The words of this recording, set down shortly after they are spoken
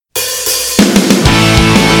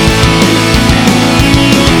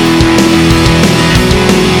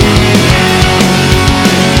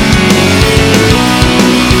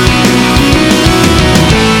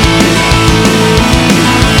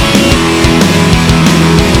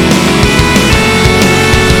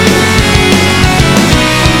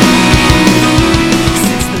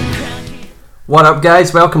What up,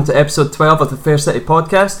 guys? Welcome to episode 12 of the Fair City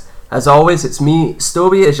podcast. As always, it's me,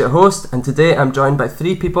 Stoby, as your host, and today I'm joined by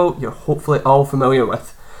three people you're hopefully all familiar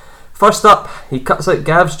with. First up, he cuts out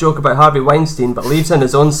Gav's joke about Harvey Weinstein but leaves in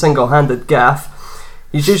his own single-handed gaffe.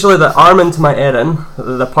 He's usually the Armin to my Erin,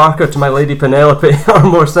 the Parker to my Lady Penelope, or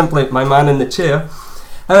more simply, my man in the chair.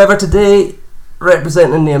 However, today,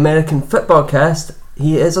 representing the American football cast,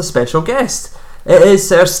 he is a special guest. It is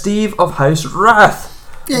Sir Steve of House Wrath.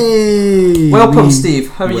 Yay! Welcome,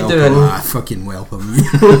 Steve. How are you doing? Fucking welcome.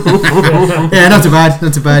 Yeah, not too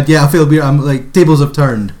bad. Yeah, I feel I'm like tables have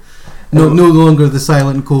turned. No longer the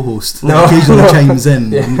silent co-host that occasionally chimes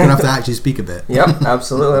in. Yeah. I'm gonna have to actually speak a bit. Yep,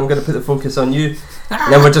 absolutely. I'm gonna put the focus on you.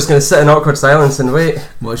 And then we're just gonna sit in awkward silence and wait.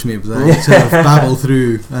 Watch me as I sort of babble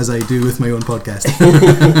through as I do with my own podcast.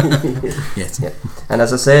 Yes. Yeah. And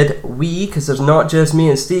as I said, because there's not just me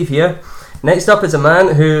and Steve here. Next up is a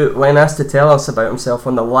man who, when asked to tell us about himself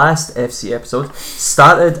on the last FC episode,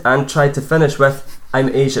 started and tried to finish with, "I'm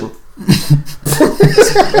Asian."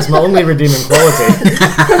 It's my only redeeming quality.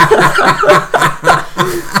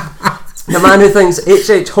 The man who thinks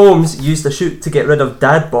H.H. Holmes used a shoot to get rid of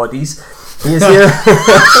dad bodies. He is here.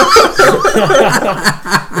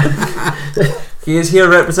 He is here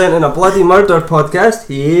representing a Bloody Murder podcast.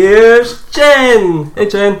 Here's Jen. Hey,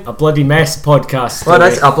 Jen. A Bloody Mess podcast. Well,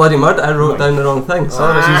 that's a Bloody Murder. I wrote down the wrong thing.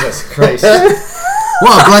 Sorry. Jesus Christ.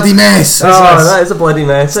 What a bloody mess! Oh, that is a bloody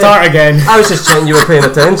mess. Start again. I was just checking you were paying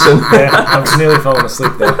attention. Yeah, I was nearly falling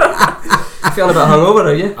asleep there. Feeling a bit hungover,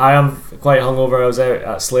 are you? I am quite hungover. I was out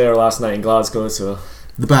at Slayer last night in Glasgow, so...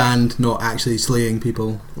 The band not actually slaying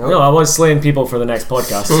people. No, I was slaying people for the next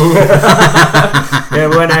podcast. Yeah,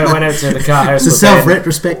 we went out to the cat house. It's a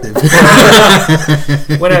self-retrospective.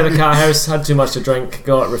 Went out to the cat house, had too much to drink,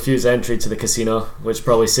 got refused entry to the casino, which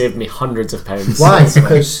probably saved me hundreds of pounds. Why?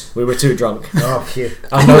 Because we were too drunk. Oh, phew.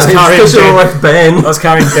 And I was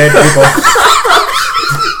carrying dead people.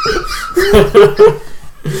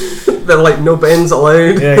 They're like, no Bens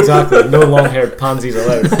allowed. Yeah, exactly. No long-haired pansies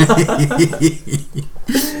allowed.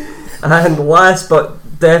 And last but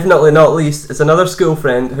definitely not least is another school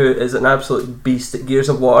friend who is an absolute beast at Gears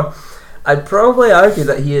of War. I'd probably argue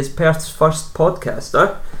that he is Perth's first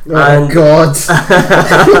podcaster. Oh, God.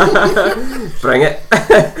 Bring it.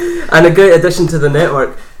 And a great addition to the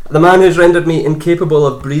network. The man who's rendered me incapable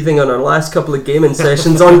of breathing on our last couple of gaming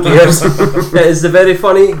sessions on Gears. It is the very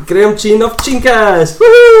funny Graham Chin of Chincast.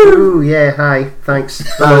 Woohoo! Ooh, yeah, hi, thanks.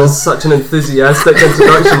 That was such an enthusiastic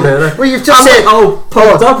introduction there. Well, you've just said... all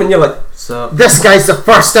pumped up and you're like, so... This guy's the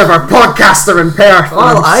first ever podcaster in Perth.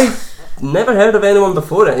 Well, I've never heard of anyone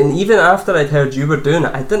before it, and even after I'd heard you were doing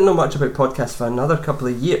it, I didn't know much about podcasts for another couple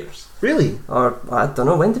of years. Really? Or, I don't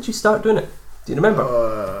know, when did you start doing it? Do you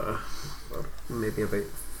remember? Maybe about...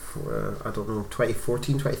 I don't know,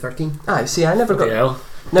 2014, 2013. See, I never got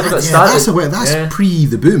started. That's pre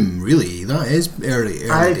the boom, really. That is early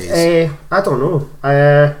days. I don't know.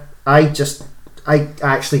 I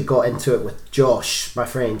actually got into it with Josh, my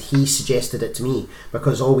friend. He suggested it to me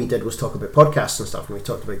because all we did was talk about podcasts and stuff, and we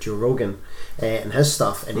talked about Joe Rogan and his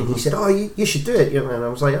stuff, and he said, "Oh, you should do it," and I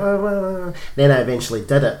was like, "Oh, well." Then I eventually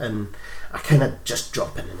did it, and I kind of just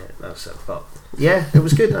dropped in it. That's it. But yeah, it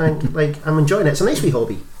was good. I'm enjoying it. It's a nice wee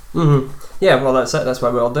hobby. Mm-hmm. Yeah, well, that's it. That's why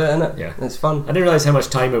we all do it, isn't it? Yeah, it's fun. I didn't realise how much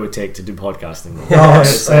time it would take to do podcasting. Yeah.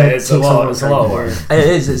 It's a lot of work. It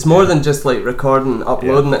is. It's more than just like recording,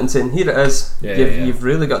 uploading it, and saying, "Here it is." You've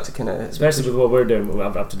really got to kind of, especially with what we're doing, we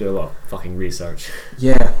have to do a lot of fucking research.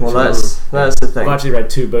 Yeah, well, that's the thing. I've actually read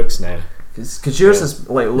 2 books now. Because yours is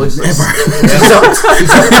like loosely.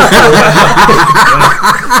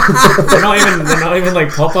 They're not even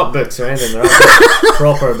like pop-up books or anything. They're actually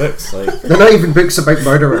proper books. Like they're not even books about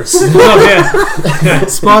murderers.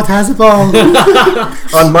 Spot has a ball.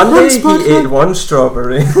 On Monday, he ate 1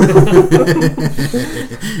 strawberry.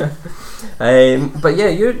 But yeah,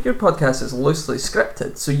 your podcast is loosely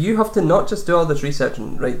scripted, so you have to not just do all this research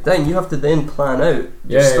and write down, you have to then plan out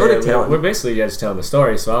your storytelling. We're basically just telling the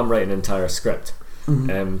story, so I'm writing an entire script,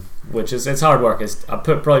 which is, it's hard work. I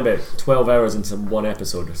put probably about 12 hours into one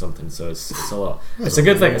episode or something, so it's a lot. It's a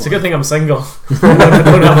good thing. It's a good thing I'm single. I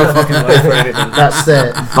don't have a fucking life or anything. That's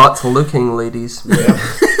the butt-looking ladies. Yeah.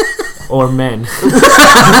 Or men.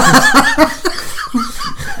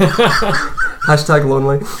 Hashtag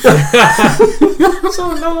lonely. So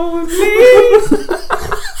lonely.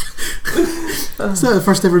 Is that the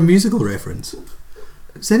first ever musical reference?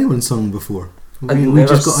 Has anyone sung before? We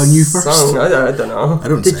just got a new first. Sung. I don't know. I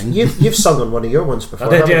don't sing. You've sung on one of your ones before.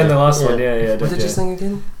 I did, in the last one. Yeah. What did you sing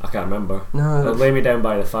again? I can't remember. No. Lay Me Down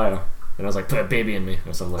by the Fire. And I was like, put a baby in me,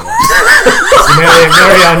 or something like that. It's the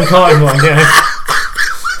Mary Ann Cotton one,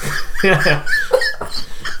 yeah.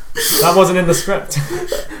 That wasn't in the script.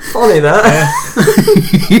 Funny that.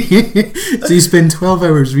 So you spend 12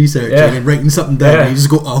 hours researching and writing something down, and you just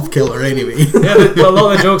go off kilter anyway. Yeah, a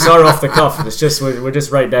lot of the jokes are off the cuff. It's just we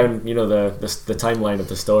just write down, the timeline of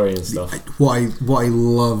the story and stuff. What I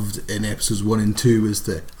loved in episodes 1 and 2 was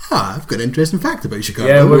I've got an interesting fact about Chicago.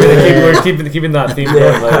 Yeah, we're keeping that theme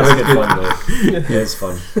going. Like, it's good fun. Like. Yeah, it's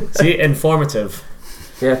fun. See, informative,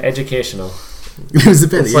 educational. It was the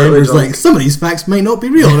bit at the end where it was like, some of these facts might not be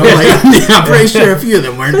real. And I'm like, I'm pretty sure a few of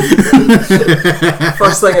them weren't.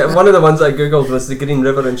 First thing, one of the ones I googled was the Green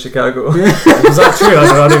River in Chicago. Was that true? I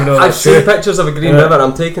don't even know. I've seen pictures of a Green River.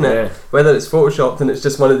 I'm taking it, whether it's photoshopped and it's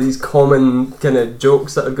just one of these common kind of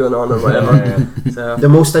jokes that are going on or whatever. So. The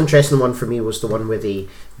most interesting one for me was the one where they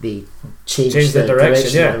changed the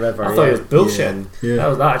direction of the river. I thought it was bullshit.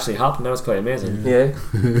 Yeah. That actually happened. That was quite amazing. Yeah.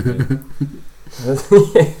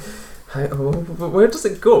 Where does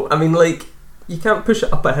it go? I mean, like, you can't push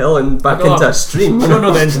it up a hill and back into a stream. I don't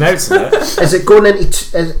know the ins and outs of it. Is it going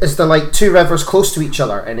into? Is there like two rivers close to each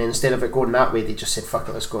other, and instead of it going that way, they just said, "Fuck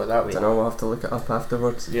it, let's go it that way." I don't know. We'll have to look it up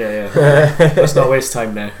afterwards. Yeah. Let's not waste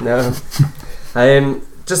time now. No.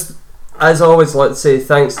 Just as always, let's say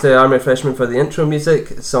thanks to Army Freshman for the intro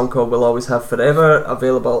music. A song called "We'll Always Have Forever,"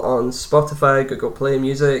 available on Spotify, Google Play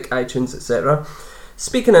Music, iTunes, etc.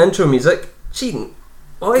 Speaking of intro music, cheating.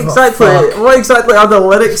 What exactly are the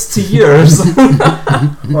lyrics to yours?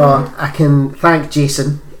 Well, I can thank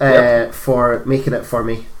Jason for making it for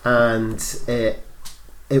me, and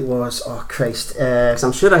it was, oh Christ, because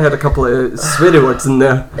I'm sure I had a couple of sweary words in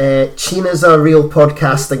there. China's a real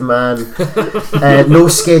podcasting man. No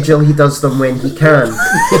schedule, he does them when he can.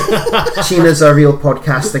 China's a real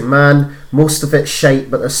podcasting man. Most of it's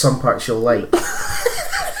shite, but there's some parts you'll like.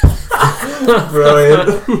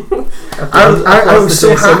 Brilliant. I was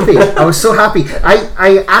so happy. I was so happy.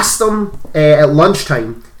 I asked them at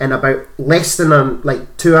lunchtime, and about less than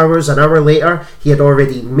 2 hours, an hour later, he had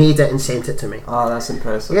already made it and sent it to me. Oh, that's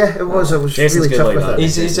impressive. Yeah, it was. I was Jason's really chuffed with that. it.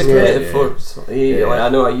 He's a creative force. I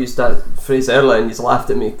know I used that phrase earlier, and he's laughed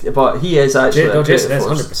at me, but he is actually a creative Jason is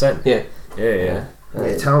force. 100%. Yeah.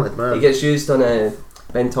 Talented man. He gets used on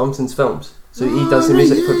Ben Thompson's films. So he does the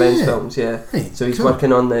music for Ben's films, Hey, so he's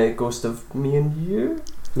working on the Ghost of Me and You?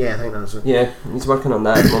 Yeah, I think that's it. Yeah, he's working on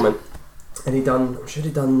that at the moment. And I'm sure he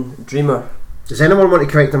done Dreamer. Does anyone want to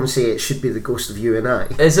correct him and say it should be the Ghost of You and I?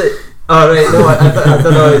 Is it? Oh right, no, I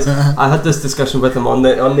don't know. I had this discussion with him on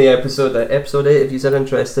the episode 8, if you're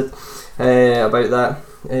interested, about that.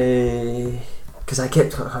 Because I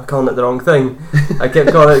kept calling it the wrong thing. I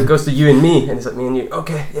kept calling it Ghost of You and Me, and he's like, Me and You.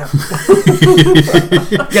 Okay, yeah.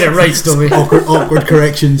 Get it right, Stovey. Awkward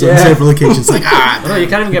corrections on several occasions. Like, no, you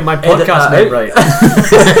can't even get my podcast name right.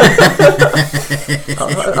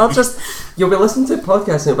 I'll just. You'll be listening to a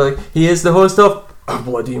podcast and you'll be like, he is the host of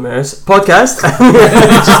Bloody Mess podcast.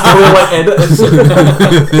 Just edit it.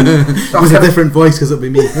 With a different voice because it'll be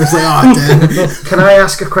me. It's like, damn. Can I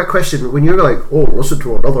ask a quick question? When you're like, listen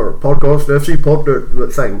to another podcast, FC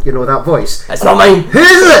podcast thing, that voice. It's not mine. Who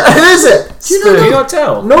is it? Do you not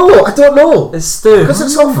tell? No, I don't know. It's Stu. Because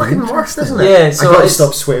it's all fucking worse, isn't it? Yeah, so I gotta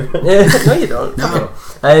stop swearing. Yeah, no, you don't. No.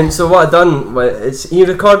 So what I done is he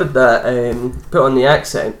recorded that, put on the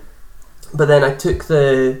accent, but then I took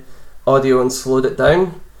the audio and slowed it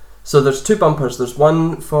down. So there's 2 bumpers. There's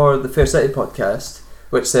one for the Fair City podcast,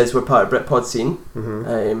 which says we're part of Britpod scene,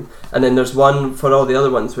 and then there's one for all the other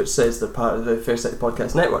ones which says they're part of the Fair City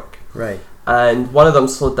podcast network. Right. And one of them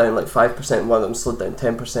slowed down 5%, one of them slowed down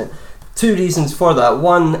 10%. 2 reasons for that.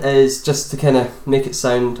 One is just to kind of make it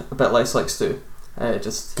sound a bit less like Stu. Not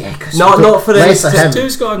for any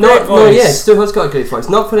Stu's got a great voice. No, yeah, Stu has got a great voice.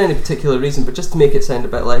 Not for any particular reason, but just to make it sound a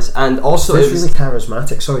bit less. And also, he's really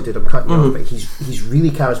charismatic. Sorry, dude, I'm cutting you off, but he's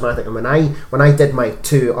really charismatic. And when I did my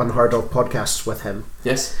 2 unheard of podcasts with him,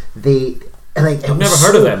 yes, I've never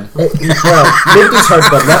heard of them. Nobody's heard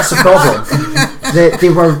of them. That's the problem. They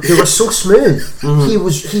were so smooth.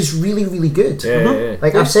 He's really, really good. Yeah.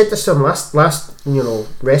 I've said this to him last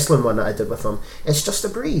wrestling one that I did with him. It's just a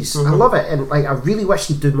breeze. I love it, and I really wish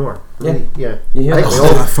he'd do more. Really,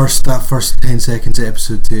 That first 10 seconds of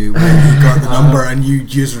episode 2 when you got the number and you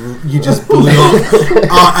just blew up.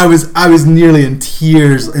 I was nearly in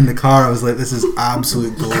tears in the car. I was like, this is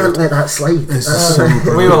absolute gold. You can't let that slide. This is so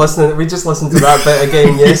we were listening. We just listened to that bit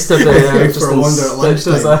again yesterday. For a wonder at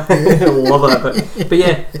lunchtime. I love that bit. But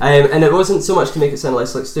yeah, and it wasn't so much to make it sound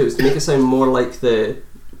less like Stu. It was to make it sound more like the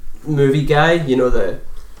movie guy. The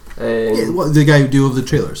guy who do all the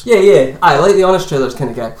trailers. Yeah. I like the Honest Trailers kind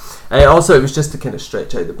of guy. Also, it was just to kind of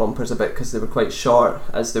stretch out the bumpers a bit because they were quite short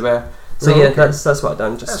as they were. So that's what I've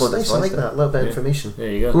done. Just that's slowed nice. it I like that. A little bit of information.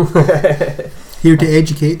 There you go. Here to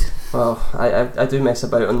educate. Well, I do mess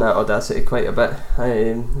about on that Audacity quite a bit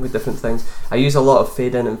with different things. I use a lot of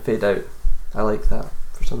fade in and fade out. I like that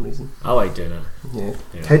for some reason. I like doing it.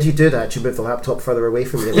 Yeah. How do you do that? Do you move the laptop further away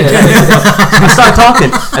from you? I start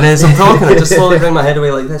talking, and as I'm talking, I just slowly bring my head away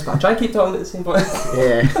like this, but I try to keep talking at the same point.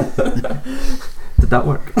 Yeah. Did that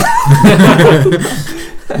work?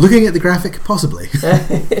 Looking at the graphic, possibly.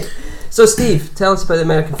 So, Steve, tell us about the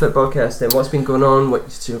American Football Cast then. What's been going on?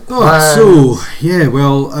 What's your plans?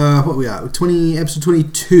 What are we at? Episode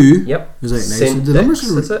 22. Yep. Is that now? Saint So the Dex,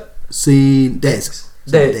 numbers are that's it? Saint Des.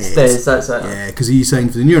 Des, that's it. Yeah, because he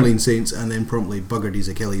signed for the New Orleans Saints and then promptly buggered his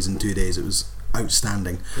Achilles in 2 days. It was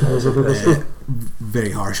outstanding.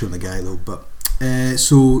 Very harsh on the guy though. But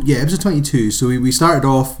episode 22. So we started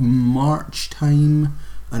off March time,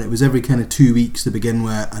 and it was every kind of 2 weeks to begin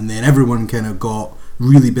with, and then everyone kind of got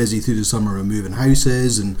really busy through the summer and moving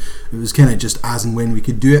houses, and it was kind of just as and when we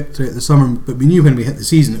could do it throughout the summer. But we knew when we hit the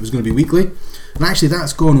season it was going to be weekly, and actually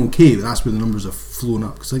that's gone okay. But that's where the numbers have flown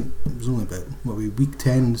up, because I think it was only about week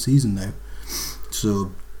 10 season now.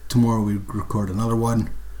 So tomorrow we record another one.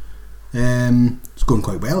 It's going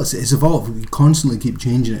quite well. It's evolved. We constantly keep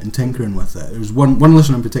changing it and tinkering with it. There's one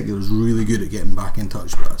listener in particular who's really good at getting back in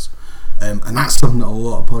touch with us. And that's something that a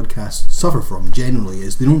lot of podcasts suffer from generally,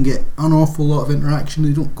 is they don't get an awful lot of interaction.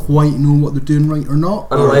 They don't quite know what they're doing right or not,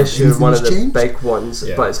 unless you're one of the changed. big ones.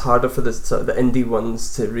 But it's harder for the sort of the indie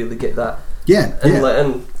ones to really get that. We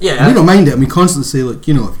don't mind it, and we constantly say, look,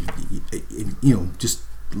 if just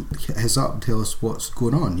heads up, tell us what's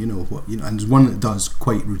going on. And there's one that does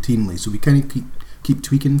quite routinely, so we kind of keep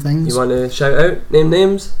tweaking things. You want to shout out, name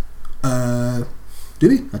names? Do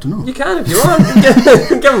we? I don't know. You can if you want.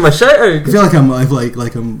 Give them a shout out. I feel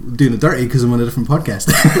like I'm doing it dirty because I'm on a different podcast.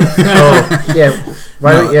 Oh, yeah.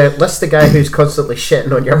 Why don't you list the guy who's constantly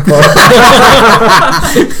shitting on your podcast?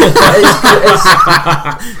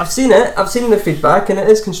 I've seen it. I've seen the feedback, and it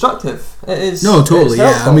is constructive. It is. No, totally.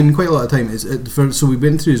 Yeah, I mean, quite a lot of time. So we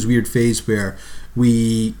went through this weird phase where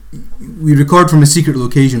we record from a secret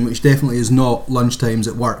location, which definitely is not lunchtimes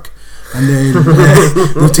at work. And then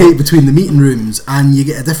rotate between the meeting rooms, and you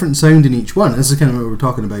get a different sound in each one. This is kind of what we were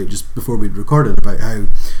talking about just before we'd recorded, about how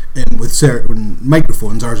with certain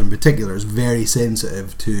microphones, ours in particular, is very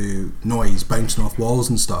sensitive to noise bouncing off walls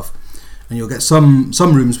and stuff. And you'll get some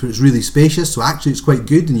rooms where it's really spacious, so actually it's quite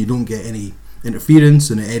good and you don't get any interference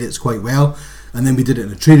and it edits quite well. And then we did it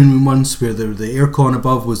in a training room once where the aircon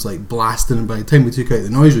above was like blasting, and by the time we took out the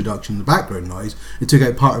noise reduction, the background noise, it took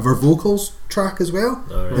out part of our vocals track as well,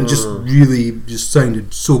 and just really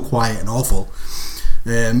sounded so quiet and awful.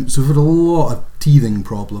 So we've had a lot of teething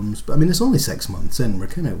problems, but I mean it's only 6 months in. We're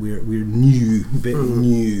new, a bit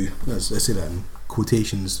new. I say that in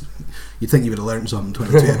quotations. You'd think you would have learned something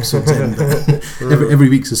 22 episodes in, but every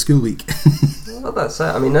week's a school week. Well, that's it.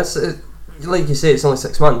 I mean, that's it. Like you say, it's only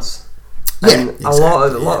 6 months. Yeah, and exactly,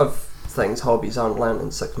 a lot of things, hobbies aren't learned in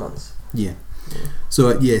 6 months. Yeah. So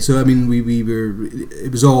I mean, we were.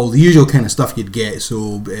 It was all the usual kind of stuff you'd get.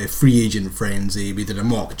 So free agent frenzy. We did a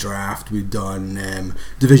mock draft. We've done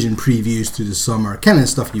division previews through the summer, kind of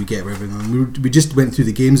stuff you get with everyone. We just went through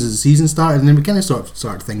the games as the season started, and then we kind of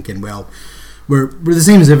started thinking, well, we're the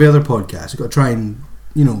same as every other podcast. We've got to try and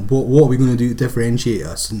what are we going to do to differentiate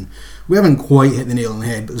us, and we haven't quite hit the nail on the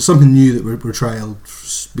head, but there's something new that we're trialed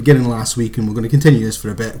beginning last week, and we're going to continue this for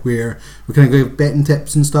a bit, where we're kind of going to give betting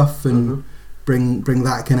tips and stuff, and bring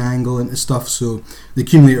that kind of angle into stuff. So the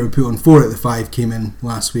accumulator we put on 4 out of the 5 came in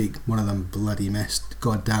last week. One of them bloody missed.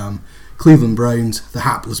 Goddamn. Cleveland Browns, the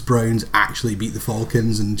hapless Browns, actually beat the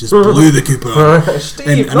Falcons and just blew the coupon.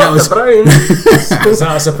 Steve, and not that was the Browns. Is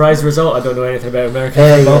that a surprise result? I don't know anything about American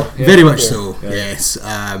football. Yeah. Very much so. Yeah. Yes,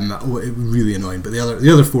 really annoying. But the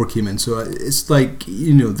other 4 came in, so it's like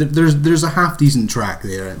there's a half decent track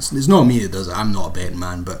there. It's not me that does it. I'm not a betting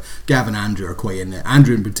man, but Gav and Andrew are quite in it.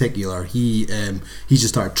 Andrew in particular, he just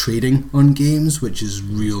started trading on games, which is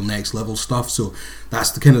real next level stuff. So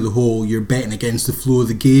that's the kind of the whole, you're betting against the flow of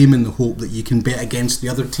the game in the hope that you can bet against the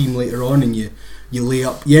other team later on, and you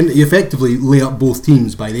effectively lay up both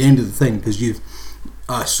teams by the end of the thing, because you've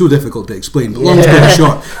so difficult to explain, but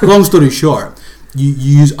long story short, you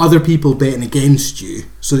use other people betting against you,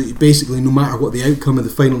 so that basically no matter what the outcome of the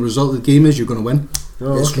final result of the game is, you're going to win.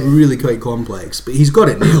 It's really quite complex, but he's got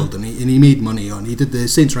it nailed, and he made money on. He did the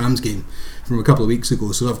Saints-Rams game from a couple of weeks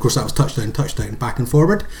ago, so of course that was touchdown, back and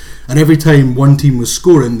forward, and every time one team was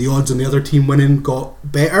scoring, the odds on the other team winning got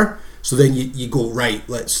better. So then you go, right,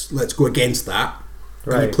 let's go against that,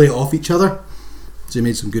 and you play it off each other. So you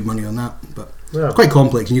made some good money on that, but it's quite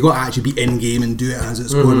complex, and you've got to actually be in game and do it as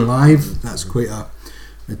it's going live. That's quite a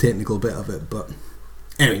technical bit of it, but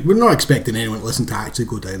Anyway, we're not expecting anyone to listen to actually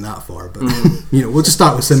go down that far, but we'll just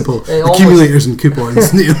start with simple It accumulators and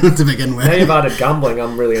coupons to begin with. Now you've added gambling,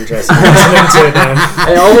 I'm really interested in listening to it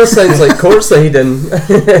now. It almost sounds like courtsiding.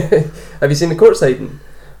 Have you seen the courtsiding?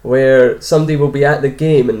 Where somebody will be at the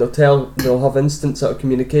game and they'll have instant sort of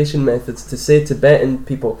communication methods to say to betting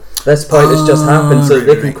people, this point has just happened, so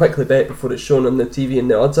they can quickly bet before it's shown on the TV and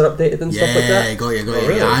the odds are updated and stuff like that. Yeah, got you.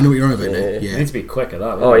 Really? Yeah, I know what you're on about now. You Yeah. need to be quick at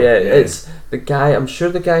that. Oh yeah, it's the guy. I'm sure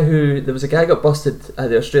there was a guy got busted at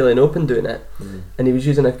the Australian Open doing it, and he was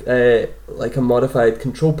using a modified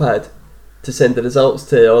control pad to send the results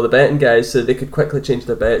to all the betting guys, so they could quickly change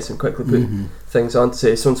their bets and quickly put things on to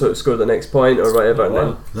say so and so score the next point or whatever. Oh,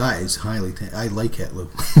 wow. That is highly. I like it, Lou.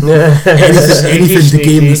 Yeah. Anything to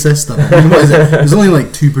game the system. I mean, what is it? There's only like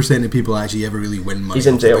 2% of people actually ever really win money. He's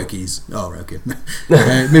in off the jail. bookies. Oh, right, okay.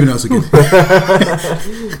 Maybe not so good.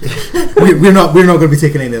 we're not going to be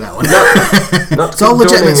taking any of that one. It's all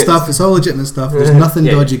legitimate stuff. It's all legitimate stuff. There's nothing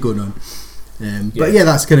dodgy going on. But yeah,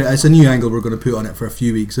 that's it's a new angle we're going to put on it for a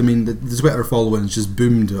few weeks. I mean, the Twitter following has just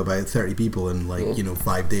boomed to about 30 people in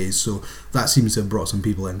 5 days, so that seems to have brought some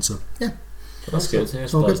people in. So yeah, that's good. Yeah,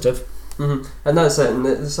 it's all positive. And that's it. And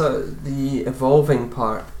the evolving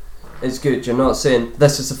part is good. You're not saying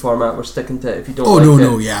this is the format we're sticking to it if you don't.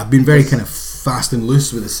 No. Yeah, I've been very kind of fast and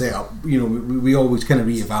loose with the setup. We always kind of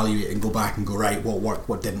reevaluate and go back and go, right, what worked,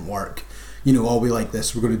 what didn't work. We like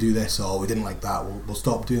this, we're going to do this, we didn't like that, we'll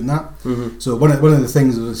stop doing that. So one of the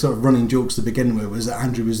things that was sort of running jokes to begin with was that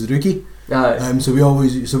Andrew was the rookie. So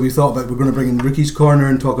we thought about we're going to bring in the Rookies Corner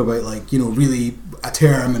and talk about really a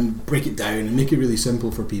term and break it down and make it really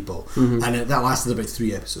simple for people. And that lasted about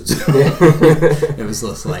 3 episodes. It was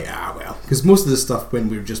just like, because most of the stuff when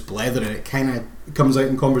we're just blethering, it kind of comes out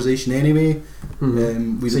in conversation anyway. So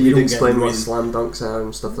you'd explain what slam dunks are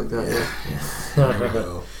and stuff like that.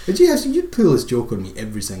 Yeah. But you'd pull this joke on me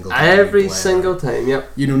every single time. Every single time, yep.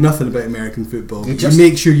 You know nothing about American football. You just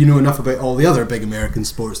make sure you know enough about all the other big American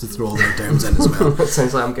sports to throw all their terms in as well. It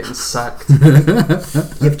sounds like I'm getting sacked.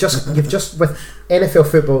 You've just with NFL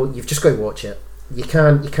football, you've just got to watch it. You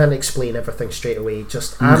can't explain everything straight away.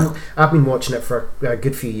 I've been watching it for a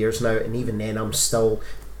good few years now, and even then I'm still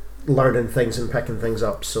learning things and picking things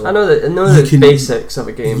up. So I know the basics of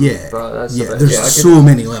a game. But that's there's so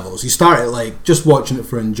many levels. You start at just watching it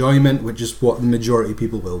for enjoyment, which is what the majority of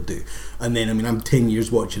people will do. And then I'm 10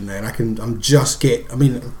 years watching now, and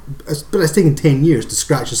but it's taken 10 years to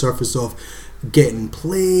scratch the surface of getting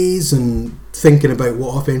plays and thinking about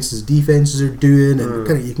what offenses, defenses are doing,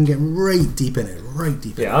 and you can get right deep in it.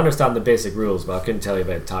 I understand the basic rules, but I couldn't tell you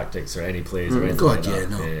about tactics or any plays or anything. God, like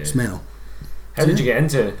that. smell. How did you get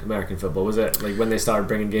into American football? Was it like when they started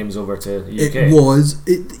bringing games over to the UK?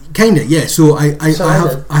 It kind of, yeah. So I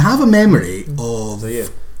have a memory of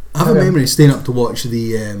memory staying up to watch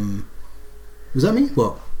the. Was that me?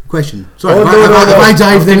 What question? Sorry, I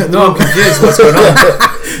dived in. I'm confused. What's going on?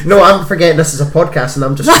 No, I'm forgetting this is a podcast, and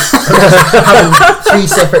I'm just having 3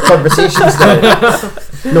 separate conversations now.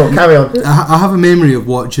 No, carry on. I have a memory of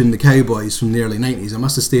watching the Cowboys from the early 90s. I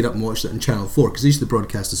must have stayed up and watched it on Channel 4 because they used to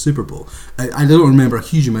broadcast the Super Bowl. I don't remember a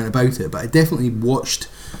huge amount about it, but I definitely watched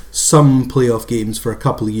some playoff games for a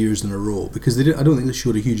couple of years in a row because I don't think they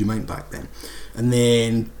showed a huge amount back then. And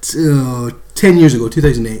then 10 years ago,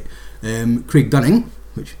 2008, Craig Dunning,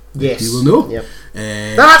 which you will know. Yep.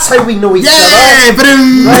 That's how we know each other.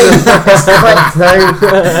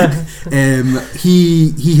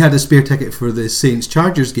 He had a spare ticket for the Saints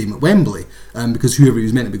Chargers game at Wembley because whoever he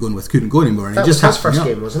was meant to be going with couldn't go anymore. And that was his first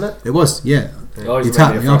game, wasn't it? It was, yeah. He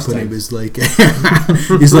tapped me up and he was like,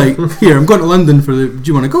 he's like, here, I'm going to London for do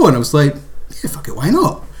you want to go? And I was like, yeah, fuck it, why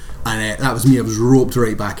not? And that was me. I was roped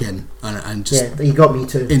right back in and just he got me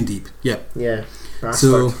too. In deep, yeah.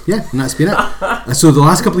 Bastard. So yeah, and that's been it. And so the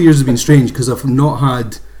last couple of years have been strange because I've not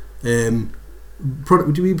had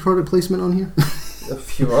product. Do we product placement on here?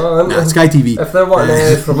 If you want, Sky TV. If they want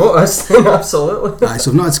to promote us, then absolutely.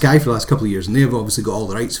 So I've not had Sky for the last couple of years, and they've obviously got all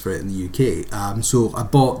the rights for it in the UK. So I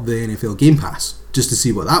bought the NFL Game Pass just to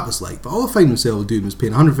see what that was like. But all I found myself doing was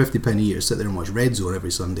paying £150 a year, sit there and watch Red Zone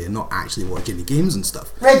every Sunday, and not actually watch any games and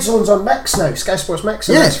stuff. Red Zone's on Mix now, Sky Sports Mix,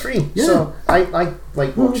 and it's free. Yeah. So I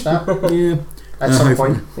watch that. Yeah. At some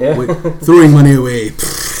point, throwing money away,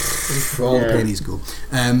 all the pennies go.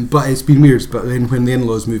 But it's been weird. But then when the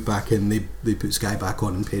in-laws moved back in, they put Sky back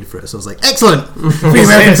on and paid for it. So I was like, excellent, free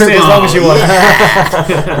American football, as long as you want.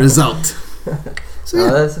 Result. So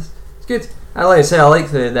it's good. I like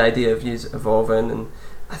the idea of you evolving, and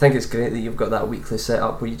I think it's great that you've got that weekly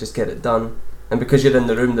setup where you just get it done. and because you're in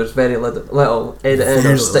the room, there's very little editing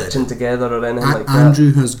Very or stitching together or anything like that.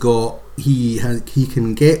 Andrew has got he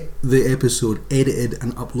can get the episode edited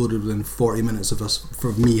and uploaded within 40 minutes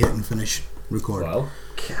of me hitting finish record. Wow.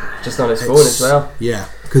 Just on his phone as well. Yeah,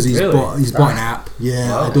 because he's Really? bought an app.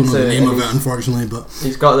 Yeah, Wow. I don't know So the name of he's- it unfortunately, but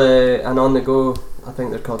He's got an on-the-go, I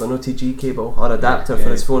think they're called an OTG cable or adapter Yeah. for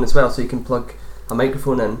his phone as well, so you can plug a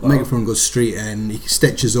microphone in. the microphone goes straight in. He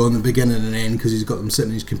stitches on the beginning and end because he's got them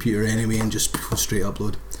sitting on his computer anyway, and just straight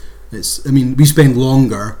upload. We spend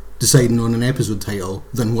longer deciding on an episode title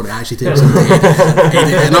than what it actually takes him to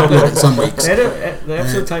edit and upload it some weeks. The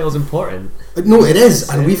episode title's important. No, it is,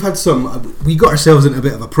 and we've had we got ourselves into a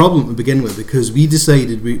bit of a problem to begin with because we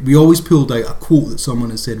decided we always pulled out a quote that someone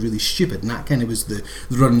had said really stupid, and that kind of was the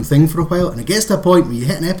running thing for a while. And it gets to a point where you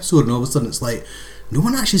hit an episode and all of a sudden it's like, no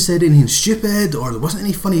one actually said anything stupid, or there wasn't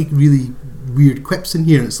any funny, really weird quips in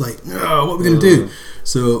here, and it's like, oh, what are we going to do?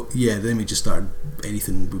 So yeah, then we just started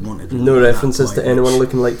anything we wanted. No at that references point, to anyone which-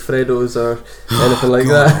 looking like Fredo's or anything like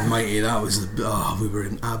God that. Almighty, that was we were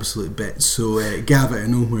in absolute bits. So Gav out of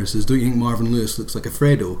nowhere says, "Don't you think Marvin Lewis looks like a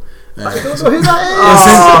Fredo?" I don't know who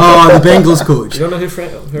that The Bengals coach. You don't know who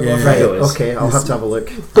Fredo Yeah. Fredo is. is? Okay, I'll have to have a look.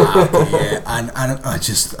 Yeah, and I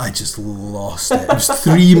just lost it. It was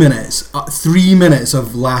 3 minutes, 3 minutes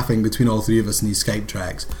of laughing between all three of us in these Skype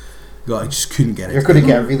tracks. God, I just couldn't get it. You're going to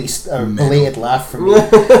get a really belated laugh from me.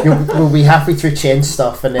 We'll be halfway through Chen's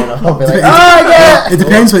stuff, and then I'll be like, "Oh yeah!" It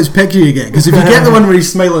depends which picture you get, because if you get the one where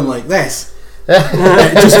he's smiling like this,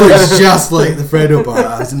 it just looks just like the Fredo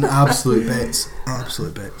part. It's an absolute bits.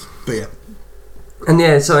 But yeah. And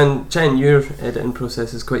yeah, so in Chen, your editing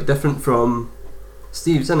process is quite different from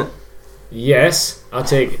Steve's, isn't it? Yes, I'll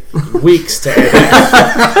take weeks to edit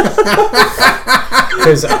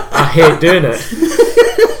because I hate doing it.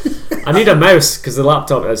 I need a mouse because the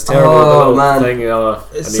laptop is terrible. Oh, the little man. thing,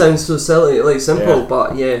 It sounds so silly, like simple, Yeah.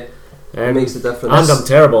 but yeah, it makes a difference. and I'm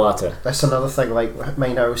terrible at it. That's another thing. Like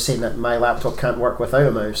mine, I was saying that my laptop can't work without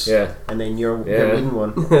a mouse. Yeah. And then you're Yeah. needing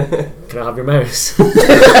one. Can I have your mouse?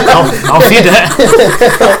 I'll feed it.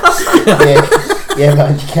 yeah,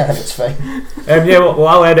 man, you can. It's fine. Yeah, well,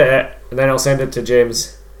 I'll edit it and then I'll send it to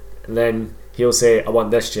James, and then he'll say I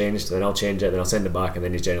want this changed, then I'll change it, then I'll send it back, and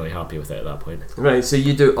then he's generally happy with it at that point. Right, so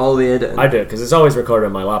you do all the editing. I do it because it's always recorded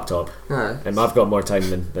on my laptop, Ah, and I've got more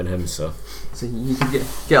time than him. So so you can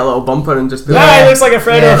get a little bumper and just be he looks like a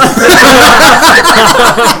Fredo.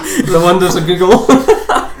 the wonders of Google.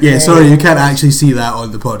 Yeah, sorry, you can't actually see that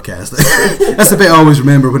on the podcast. That's the bit I always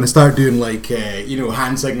remember when I start doing like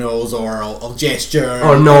hand signals, or I'll gesture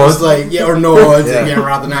Or nod. It's like or nod, Yeah.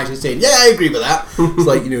 rather than actually saying I agree with that. It's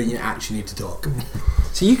like you actually need to talk.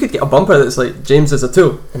 So you could get a bumper that's like James is a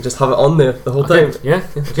tool and just have it on there the whole time. Yeah,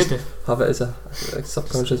 I could do. Have it as a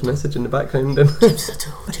subconscious message in the background. And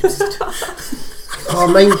Oh,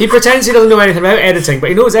 mine. He pretends he doesn't know anything about editing, but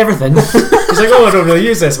he knows everything. He's like, oh, I don't really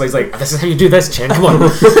use this. But he's like, this is how you do this, Chen. Come on,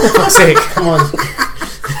 for fuck's sake. Come on.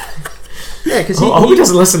 yeah, because I hope he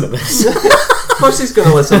doesn't listen to this. of course he's going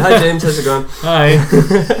to listen. Hi James, how's it going? Hi.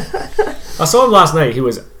 I saw him last night. He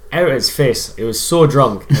was out of his face. He was so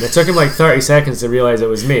drunk, and it took him like 30 seconds to realise it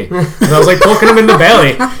was me. And I was like poking him in the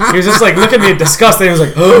belly. He was just like looking at me in disgust, and he was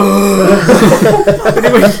like,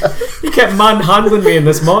 he kept manhandling me in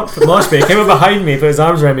this mosh pit. He came up behind me, put his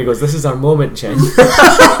arms around me, goes, "This is our moment, Chen."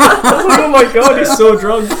 I was like, oh my god, he's so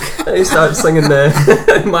drunk. He started singing the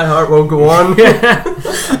My Heart Will Go On. Yeah.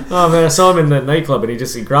 Oh man, I saw him in the nightclub, and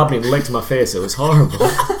he grabbed me and licked my face. It was horrible.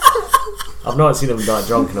 I've not seen him that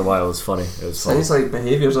drunk in a while. It was funny. It was funny. Sounds like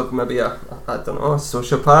behaviours of maybe a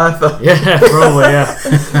sociopath. Yeah, probably, yeah.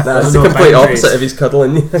 That's the No complete boundaries. opposite of his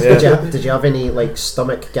cuddling. Yeah. Did you have any like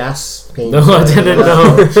stomach gas pains? No, I didn't.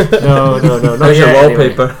 No. Not How's your yet,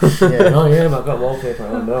 wallpaper? Yeah. Oh yeah, I've got wallpaper.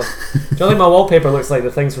 Oh no. Do you think my wallpaper looks like the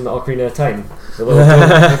things from the Ocarina of Time? The little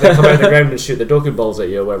they come out of the ground and shoot the Doku balls at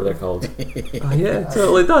you, or whatever they're called. Oh, yeah, it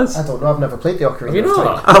totally does. I don't know. I've never played the Ocarina Have you of Time.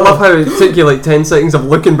 not? I love how it took you like 10 seconds of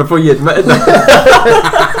looking before you admitted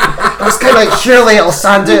that. I was kind of like, surely it'll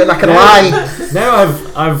stand out and I can lie. Now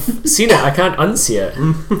I've seen it. I can't unsee it.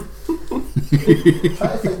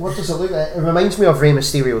 I think, what does it look like? It reminds me of Rey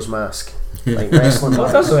Mysterio's mask, like wrestling It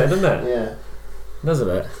mask. does a bit, doesn't it? Yeah, Does a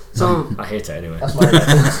bit. So, I hate it anyway. that's my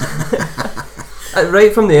reference.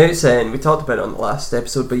 right from the outset, and we talked about it on the last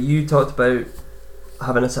episode, but you talked about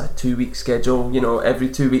having a sort of 2-week schedule. Every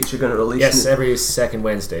 2 weeks you're going to release. Yes, every second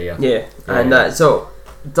Wednesday. Yeah. Yeah, and so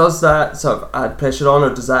does that sort of add pressure on,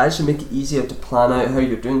 or does that actually make it easier to plan out how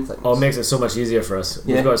you're doing things? Oh, it makes it so much easier for us.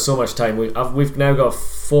 Yeah. We've got so much time. We've now got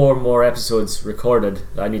 4 more episodes recorded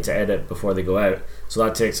that I need to edit before they go out. So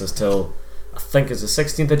that takes us till I think it's the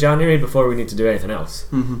 16th of January before we need to do anything else.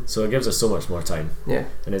 Mm-hmm. So it gives us so much more time. Yeah.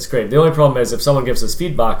 And it's great. The only problem is if someone gives us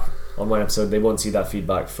feedback on one episode, they won't see that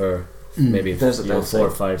feedback for maybe There's a 4,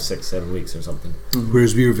 5, 6, 7 weeks or something.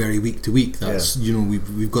 Whereas we're very week to week. That's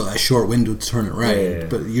we've got that short window to turn it around. Yeah.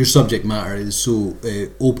 But your subject matter is so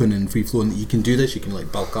open and free flowing that you can do this. You can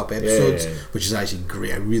like bulk up episodes, which is actually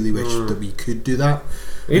great. I really wish that we could do that.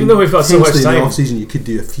 Even though we've got so much In time. the off season, you could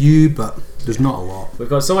do a few, but there's not a lot. We've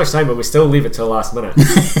got so much time, but we still leave it till last minute.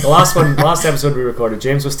 The last episode we recorded,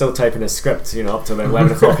 James was still typing his script, up to about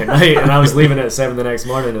 11 o'clock at night, and I was leaving it at 7 the next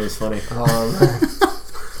morning. It was funny. Oh,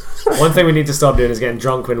 man. One thing we need to stop doing is getting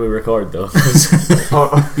drunk when we record, though.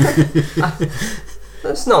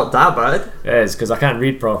 That's not that bad. It is, because I can't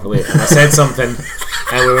read properly, and I said something,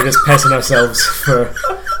 and we were just pissing ourselves for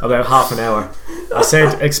about half an hour. I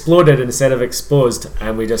said exploded instead of exposed,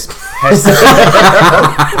 and we just pissed.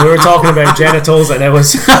 We were talking about genitals, and it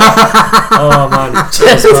was oh man,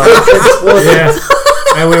 yeah,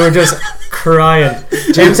 and we were just crying.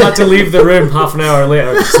 James had to leave the room half an hour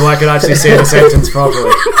later so I could actually say the sentence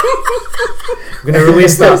properly. I'm going to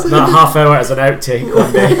release that half hour as an outtake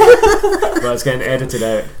one day, but it's getting edited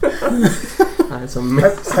out. That's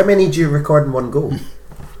amazing. How many do you record in one go?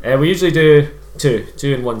 We usually do two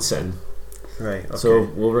in one sitting. Right. Okay. So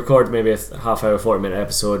we'll record maybe a half hour, 40-minute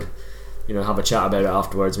episode. Have a chat about it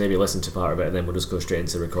afterwards. Maybe listen to part of it, and then we'll just go straight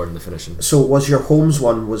into recording the finishing. So was your Holmes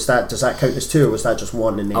one? Does that count as two, or was that just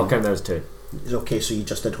one? And then I'll count that as two. Okay, so you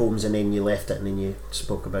just did Holmes, and then you left it, and then you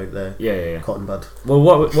spoke about the Yeah. cotton bud. Well,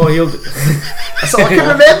 what he'll do? That's all I can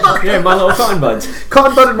remember. Yeah, my little cotton bud.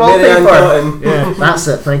 Cotton bud and Marianne wallpaper. Cotton. Yeah, That's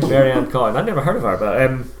it. Thank you. Marianne Cotton. I'd never heard of her,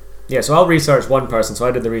 but yeah. So I'll research one person. So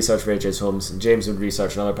I did the research for AJ's Holmes, and James would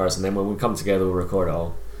research another person. Then when we come together, we'll record it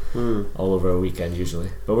all over a weekend usually.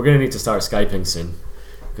 But we're going to need to start Skyping soon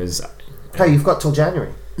because You've got till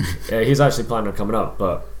January. he's actually planning on coming up,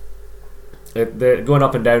 but the going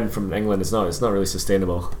up and down from England is not really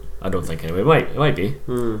sustainable. I don't think anyway. It might be.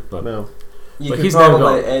 But Well, You But could he's now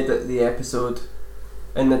probably got- edit the episode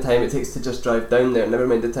in the time it takes to just drive down there, never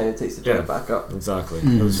mind the time it takes to drive Yeah. back up. exactly,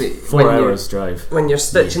 Mm. it was See, 4 when hours drive. When you're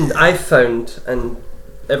stitching, I've found, and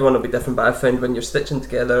everyone will be different, but I've found when you're stitching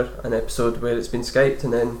together an episode where it's been Skyped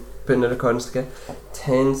and then putting the recordings together,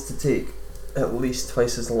 tends to take at least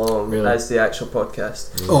twice as long Really? as the actual podcast.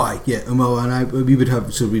 Oh, aye, yeah. We would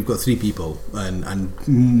have. So we've got 3 people, and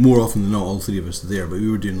more often than not, all 3 of us are there. But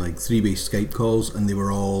we were doing like 3-way Skype calls, and they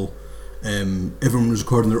were all. Everyone was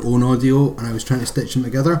recording their own audio, and I was trying to stitch them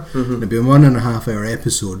together. It'd be a 1.5 hour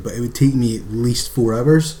episode, but it would take me at least 4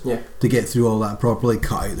 hours to get through all that properly.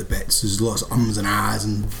 Cut out the bits. There's lots of ums and ahs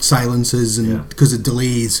and silences, and because of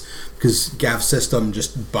delays. Because Gav's system,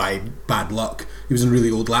 just by bad luck, he was on a really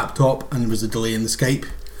old laptop, and there was a delay in the Skype.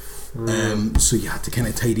 So you had to kind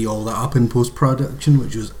of tidy all that up in post production,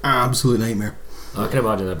 which was absolute nightmare. I can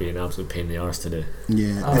imagine that being an absolute pain in the arse to do.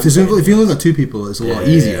 Yeah, if you only got 2 people, it's a lot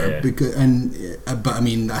easier. Yeah. Because but I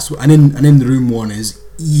mean that's what, and in the room one is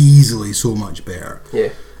easily so much better. Yeah.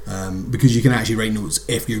 Because you can actually write notes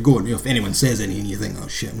if you're going. If anyone says anything, you think, oh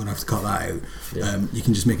shit, I'm gonna have to cut that out. Yeah. You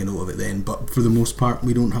can just make a note of it then. But for the most part,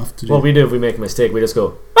 we don't have to do. What we do if we make a mistake, we just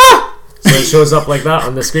go ah! So it shows up like that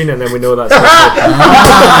on the screen, and then we know that's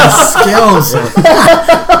skills.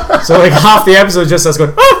 so like half the episode just us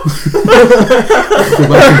going ah!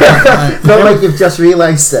 not like you've just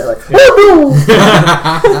realised it. Like,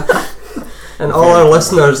 And all our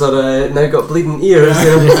listeners are now got bleeding ears.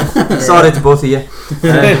 Sorry to both of you.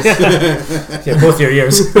 Yeah, both your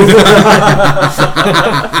ears.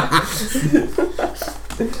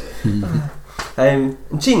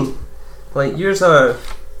 Gene, like yours are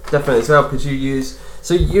different as well because you use.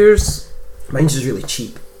 So yours mine's is really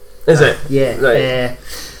cheap. is it? Yeah. Right.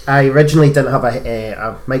 I originally didn't have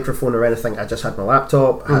a microphone or anything. I just had my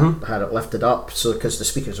laptop, had it lifted up, so because the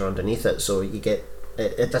speakers are underneath it, so you get it.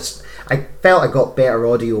 I felt I got better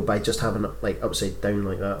audio by just having it like upside down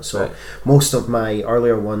like that. So most of my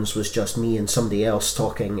earlier ones was just me and somebody else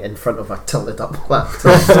talking in front of a tilted up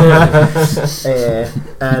laptop,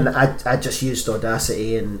 and I just used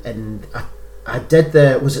Audacity and I did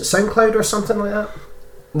was it SoundCloud or something like that?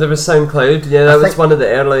 There was SoundCloud. Yeah, that was one of the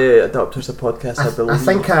early adopters of podcasts, I believe. I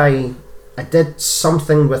think I did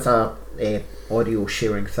something with a audio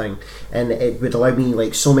sharing thing, and it would allow me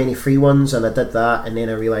like so many free ones, and I did that, and then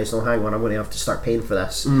I realised, oh hang on, I'm going to have to start paying for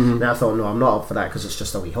this. And I thought, no, I'm not up for that because it's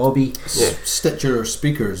just a wee hobby. Yeah. Stitcher or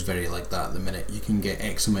Spreaker is very like that at the minute. You can get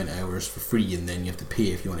X amount of hours for free, and then you have to pay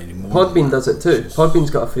if you want any more. Podbean does it too.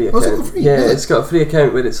 Podbean's got a free account. Has it got free? Yeah, Yeah. it's got a free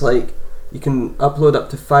account where it's like you can upload up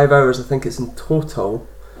to 5 hours. I think it's in total.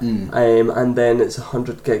 And then it's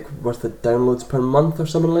 100 gig worth of downloads per month or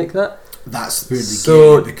something like that. That's where they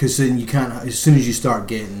So- get it, because then you can't. As soon as you start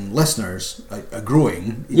getting listeners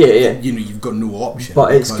growing, Yeah. you know, you've got no option.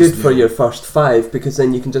 But it's because good for the- your first 5 because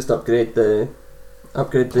then you can just upgrade the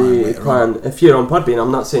Plan later plan. If you're on Podbean,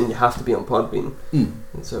 I'm not saying you have to be on Podbean. Mm,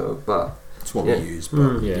 So, but that's what Yeah. we use.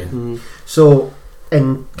 But Yeah. So,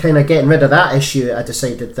 in kind of getting rid of that issue, I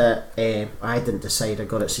decided that I didn't decide. I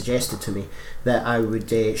got it suggested to me that I would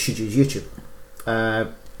should use YouTube.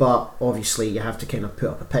 But obviously, you have to kind of put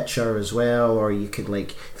up a picture as well, or you could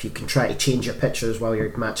if you can try to change your pictures while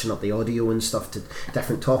you're matching up the audio and stuff to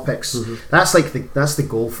different topics. That's that's the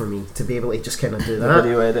goal for me, to be able to just kind of do the that.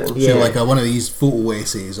 video editing. Yeah. So like one of these photo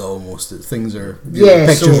essays almost, that things are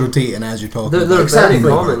pictures so- rotating as you're talking. They're about. very Exactly.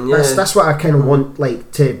 common, yeah. That's what I kind of want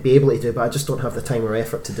to be able to do, but I just don't have the time or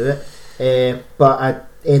effort to do it. But I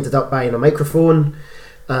ended up buying a microphone,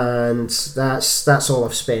 and that's all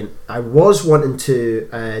I've spent. I was wanting to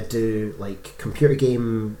do computer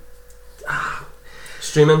game.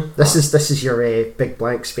 Streaming. This is your big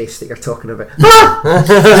blank space that you're talking about.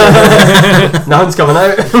 Nothing's coming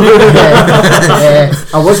out.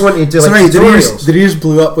 I was wanting to do Sorry, tutorials. the ears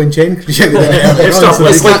blew up when Jen shouted that earlier on, Stop, so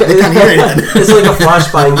it's they like- can't hear anything. It's like a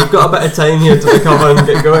flashbang. You've got a bit of time here to recover and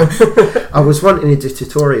get going. I was wanting to do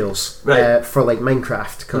tutorials Right. for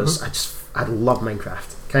Minecraft, because I love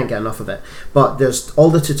Minecraft. Can't get enough of it. But there's all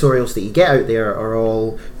the tutorials that you get out there are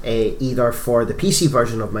all either for the PC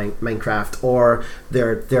version of Minecraft, or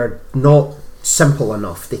they're not simple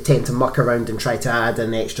enough. They tend to muck around and try to add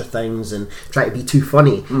in extra things and try to be too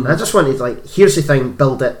funny. And I just wanted here's the thing,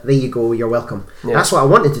 build it, there you go, you're welcome. Yeah. That's what I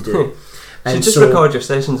wanted to do. So just record your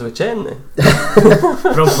sessions with Jen then.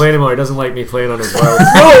 I don't play anymore. He doesn't like me playing on his world.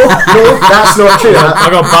 No, that's not true. I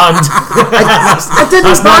got banned. I didn't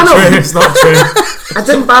That's ban not true. him. It's not true. I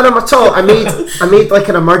didn't ban him at all. I made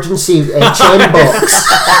an emergency chain box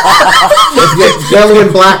with yellow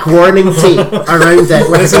and black warning tape around it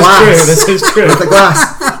with This glass. is true. This is true. With the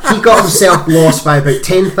glass. He got himself lost by about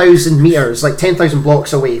 10,000 metres, 10,000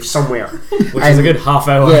 blocks away somewhere. Which is a good half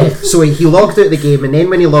hour. Yeah, so he logged out of the game, and then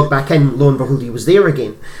when he logged back in, lo and behold, he was there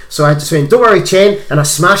again. So I just went, don't worry, Chen, and I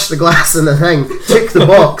smashed the glass in the thing, took the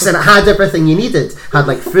box, and it had everything you needed. Had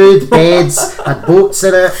food, beds, had boats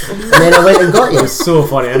in it, and then I went and got you. So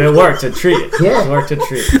funny, and it worked a treat. Yeah. It worked a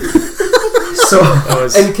treat. So That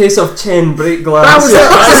was, In case of Chen break that glass. was it.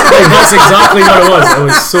 that's exactly what it was. It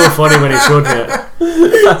was so funny when he showed me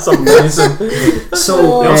it. That's amazing.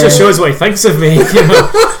 So It also shows what he thinks of me. You know?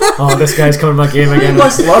 Oh, this guy's coming to my game He again.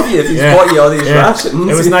 must love you if he's Yeah. bought you all these Yeah. rations.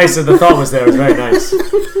 It was nice that the thought was there. It was very nice.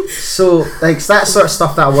 So it's that sort of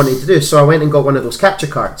stuff that I wanted to do. So I went and got one of those capture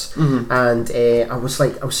cards, and I was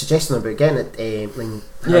suggesting about getting it,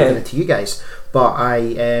 handing it to you guys, but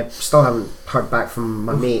I still haven't heard back from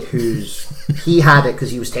my mate he had it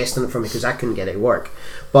because he was testing it for me because I couldn't get it to work.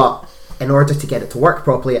 But in order to get it to work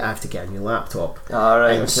properly, I have to get a new laptop.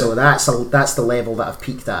 Alright, And so that's the level that I've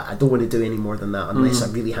peaked at. I don't want to do any more than that unless I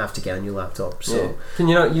really have to get a new laptop. So. Yeah. Can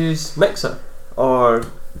you not use Mixer or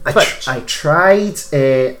Twitch? I tried.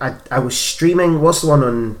 I was streaming. What's the one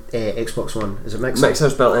on Xbox One? Is it Mixer?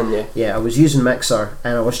 Mixer's built in, yeah. Yeah, I was using Mixer,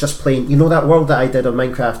 and I was just playing. You know that world that I did on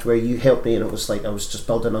Minecraft where you helped me, and it was I was just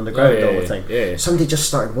building underground all the time. Yeah. Somebody just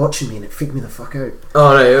started watching me, and it freaked me the fuck out.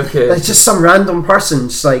 Alright, okay. It's just some random person,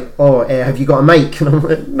 just have you got a mic? And I'm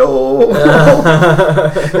like, no.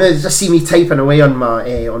 And they just see me typing away on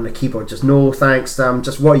my on the keyboard, just no thanks.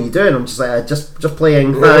 Just what are you doing? I'm just just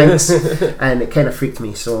playing, thanks. And it kind of freaked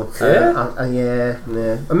me. So yeah.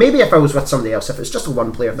 And maybe if I was with somebody else, if it's just a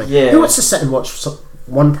one-player thing, Yeah. who wants to sit and watch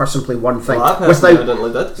one person play one thing Well, that person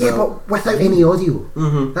evidently did. yeah, but without any audio?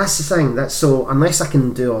 Mm-hmm. That's the thing. That's so unless I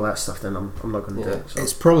can do all that stuff, then I'm not going to do Yeah. it. So.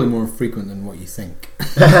 It's probably more frequent than what you think.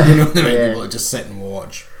 You know what I mean? Yeah. People that just sit and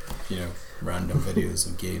watch, random videos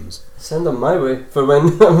of games. Send them my way for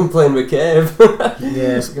when I'm playing with Kev.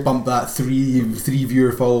 Yeah. Just bump that three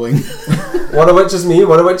viewer following. One of which is me,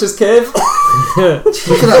 one of which is Kev. Look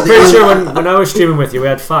at I'm that. pretty sure when I was streaming with you, we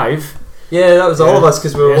had 5. Yeah, that was all of us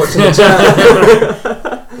because we were watching the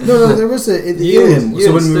chat. No, there was the Alien.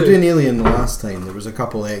 So when we were too. doing Alien last time, there was a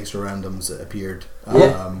couple of extra randoms that appeared.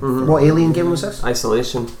 Yeah. What alien game was this?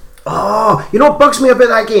 Isolation. Oh, you know what bugs me about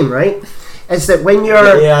that game, right? Is that when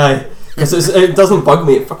you're Yeah, because it doesn't bug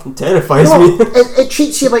me, it fucking terrifies no, me. it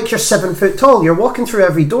treats you like you're 7 foot tall. You're walking through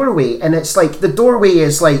every doorway, and it's the doorway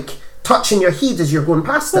is touching your head as you're going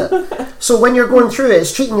past it. So when you're going through it,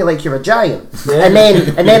 it's treating you like you're a giant. Yeah. And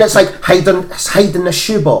then it's hiding the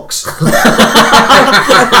shoebox.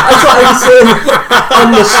 That's what I was saying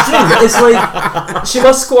on the stream. It's she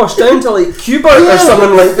must squash down to Cubert or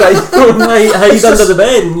something like that. Hide under the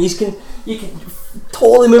bed, and you can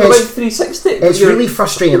totally move about It's- 360. It's really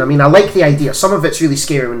frustrating. I mean, I like the idea. Some of it's really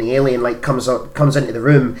scary when the alien like comes into the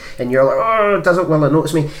room and you're like, oh, will it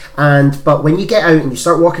notice me? But when you get out and you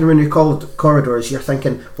start walking around your corridors, you're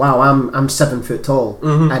thinking, wow, I'm 7 foot tall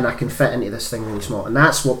and I can fit into this thing really small. And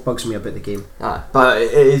that's what bugs me about the game. But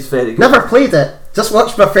it is very good. Never played it. Just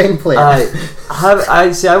watched my friend play it.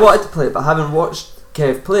 I wanted to play it, but having watched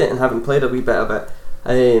Kev play it and having played a wee bit of it,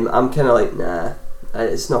 I'm kind of like, nah,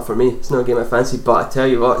 it's not for me. It's not a game I fancy. But I tell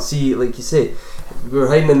you what, see, like you say, we were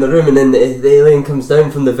hiding in the room and then the alien comes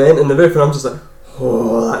down from the vent in the roof and I'm just like,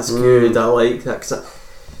 oh, that's good, I like that.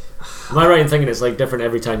 'Cause Am I right in thinking it's like different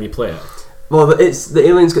every time you play it? well, the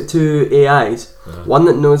alien's got two AIs, one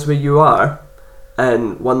that knows where you are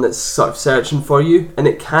and one that's sort of searching for you, and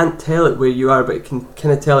it can't tell it where you are, but it can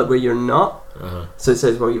kind of tell it where you're not. So it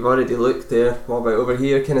says, well, you've already looked there, what about over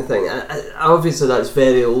here, kind of thing. Obviously that's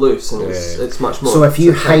very loose and it's much more. So if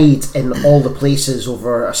you hide in all the places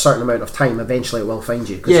over a certain amount of time, eventually it will find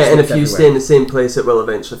you. 'Cause yeah, it's and looked if you everywhere. stay in the same place, it will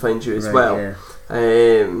eventually find you as Right, well.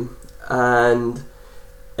 yeah. And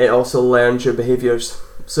it also learns your behaviours.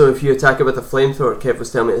 So if you attack it with a flamethrower, Kev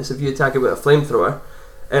was telling me this, if you attack it with a flamethrower,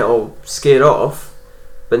 it'll scare off,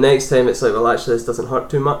 but next time it's like, well, actually this doesn't hurt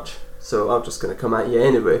too much, so I'm just going to come at you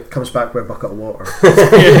anyway. Comes back with a bucket of water.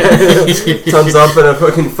 Turns up in a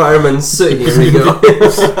fucking fireman's suit, here we go.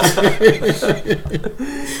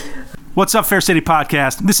 What's up, Fair City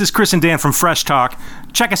Podcast? This is Chris and Dan from Fresh Talk.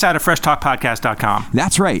 Check us out at freshtalkpodcast.com.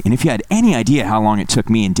 That's right. And if you had any idea how long it took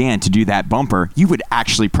me and Dan to do that bumper, you would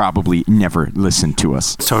actually probably never listen to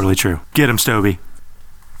us. It's totally true. Get him, Stoby.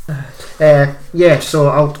 So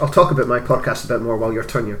I'll talk about my podcast a bit more while you're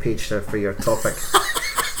turning your page there for your topic.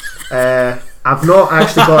 I've not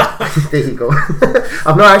actually got there you go.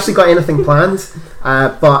 I've not actually got anything planned,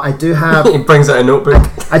 but I do have. He brings out a notebook.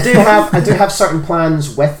 I do have certain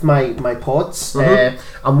plans with my pods.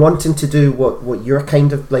 I'm wanting to do what you're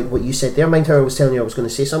kind of like what you said there. Mind how I was telling you I was going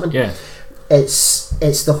to say something. Yeah. It's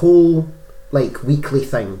the whole like weekly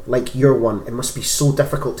thing. Like your one, it must be so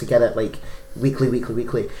difficult to get it like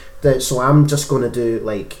weekly. So I'm just going to do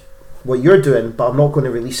like what you're doing, but I'm not going to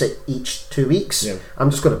release it each 2 weeks. Yeah. I'm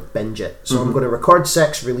just going to binge it. So I'm going to record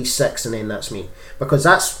 6, release 6, and then that's me. Because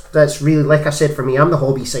that's really, like I said, for me, I'm the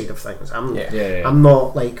hobby side of things. I'm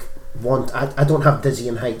not like I don't have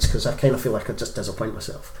dizzying heights because I kind of feel like I just disappoint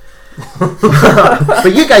myself.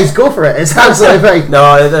 But you guys go for it. It's absolutely fine.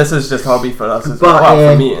 No, this is just hobby for us.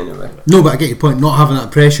 For me anyway. No, but I get your point. Not having that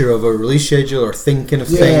pressure of a release schedule or thinking of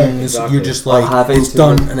things. Exactly. You're just like, having it's to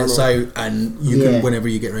done make and it's out, and you can whenever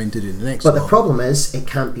you get around to doing the next But one. the problem is, it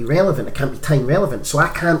can't be relevant. It can't be time relevant. So I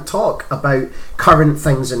can't talk about current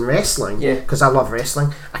things in wrestling because I love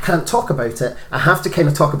wrestling. I can't talk about it. I have to kind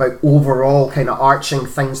of talk about overall kind of arching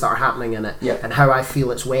things that are happening in it and how I feel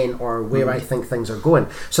it's went or where I think things are going.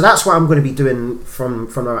 So that's what I'm going to be doing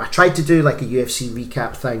from now. I tried to do like a UFC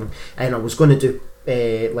recap thing, and I was going to do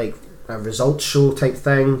like a results show type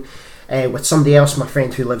thing with somebody else, my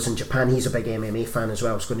friend who lives in Japan. He's a big MMA fan as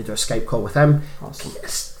well. I was going to do a Skype call with him. Awesome.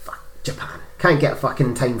 Fuck Japan. Can't get a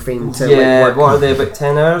fucking time frame to work. What are they, about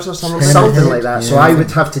 10 hours or something? Something like that. So I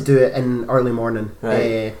would have to do it in early morning.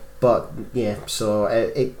 Right. But yeah, so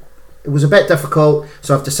it was a bit difficult.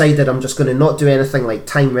 So I've decided I'm just going to not do anything like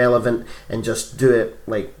time relevant and just do it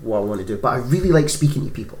like what I want to do. But I really like speaking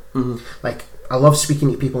to people. Like I love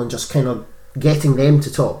speaking to people and just kind of getting them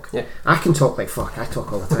to talk. I can talk like fuck. I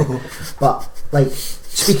talk all the time. But like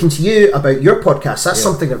speaking to you about your podcast, that's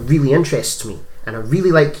something that really interests me, and I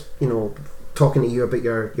really like talking to you about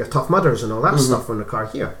your Tough Mudders and all that stuff on the car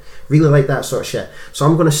here. Really like that sort of shit. So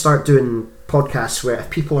I'm going to start doing podcasts where if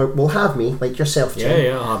people will have me, like yourself,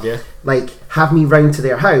 Jim, I'll have you. like have me round to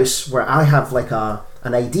their house where I have like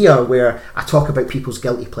an idea where I talk about people's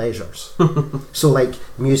guilty pleasures. So like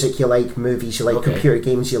music you like, movies you like, computer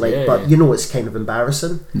games you like, but it's kind of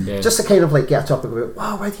embarrassing. Just to kind of like get a topic about,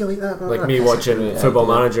 wow, why do you like that? Like me watching Football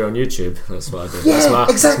Manager on YouTube. That's what I do. Yeah,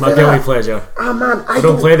 that's exactly my guilty pleasure. Oh man, I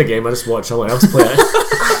don't play the game, I just watch someone else play it.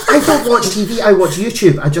 I don't watch TV, I watch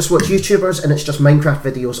YouTube. I just watch YouTubers and it's just Minecraft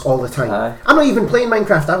videos all the time. I'm not even playing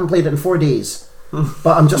Minecraft, I haven't played it in 4 days.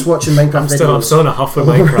 But I'm just watching Minecraft videos. I'm still in a huff with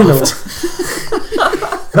Minecraft.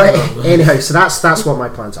 Right, anyhow, so that's what my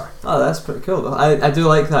plans are. Oh, that's pretty cool though. I do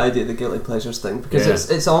like that idea, the guilty pleasures thing, because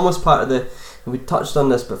it's almost part of the, we touched on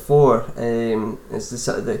this before, it's the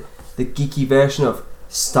sort of the geeky version of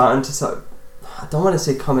starting to sort of, I don't want to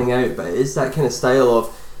say coming out, but it's that kind of style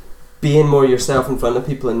of being more yourself in front of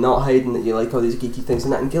people and not hiding that you like all these geeky things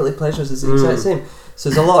and that, and guilty pleasures is the exact same. So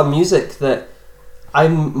there's a lot of music that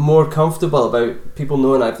I'm more comfortable about people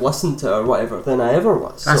knowing I've listened to it or whatever than I ever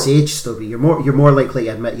was. That's So- age, Stubby. You're more likely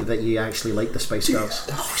to admit that you actually like the Spice Girls.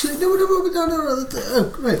 Actually, no.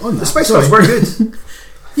 Right, on that. The Spice Sorry. Girls were good.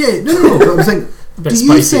 Yeah, no. But I was thinking, Bit do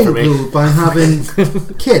you spicy think for me. though, by having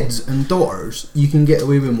kids and daughters, you can get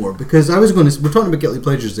away with more? Because I was going to, we're talking about guilty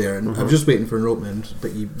pleasures there, and I was just waiting for an opening,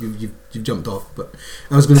 but you've jumped off. But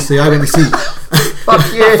I was going to say I went to see. Fuck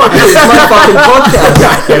you. This is my fucking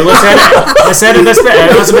podcast. Okay, let's edit this bit out.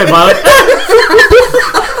 That's a bit violent.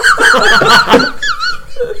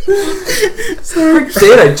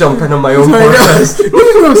 Say I jump in on my own podcast.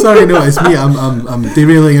 No, sorry, no, it's me. I'm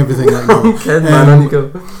derailing everything right now. Kid, man, on you go.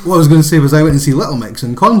 What I was going to say was I went to see Little Mix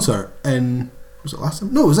in concert in, was it last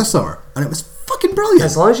time? No, it was this summer, and it was fucking brilliant.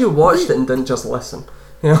 As long as you watched it and didn't just listen.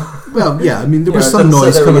 You know? Well, yeah, I mean there Yeah, was some didn't sit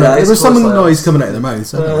noise there coming with out. your There was eyes some closed like noise that. coming out of their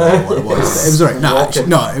mouths. I don't know what it was. It was alright. No,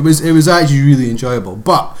 Walking. actually, it was actually really enjoyable.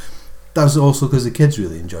 But that was also because the kids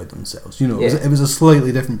really enjoyed themselves. You know, Yeah. it was a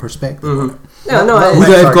slightly different perspective on it. Yeah, no, Little Would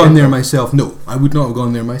Mix I are have gone good there though. myself? No, I would not have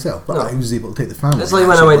gone there myself. But No. I was able to take the family. it's like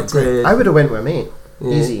when I Actually, went it great. to. I would have went with a mate.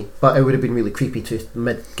 Yeah. Easy. But it would have been really creepy to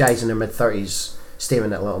guys in their mid-30s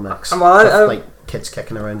staring at Little Mix. Well, I- with, like kids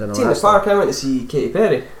kicking around and all In that the stuff. park, I went to see Katy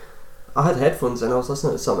Perry. I had headphones and I was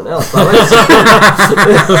listening to someone else, but I went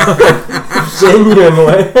to see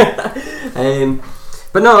genuinely.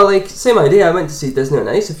 But no, like same idea. I went to see Disney on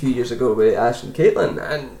Ice a few years ago with Ash and Caitlin,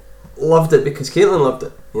 and loved it because Caitlin loved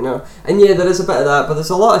it, you know. And yeah, there is a bit of that, but there's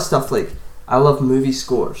a lot of stuff like I love movie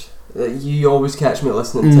scores. You always catch me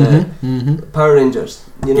listening to Power Rangers.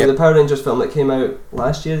 You know, Yep. the Power Rangers film that came out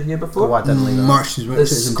last year, the year before. Oh, I didn't like that. March is The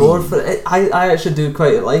score for it, I actually do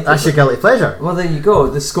quite like That's it. your guilty pleasure. Well, there you go.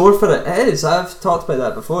 The score for it is, I've talked about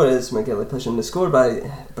that before, is my guilty pleasure. And the score by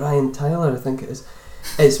Brian Tyler, I think it is.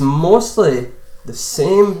 It's mostly the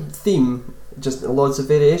same theme, just loads of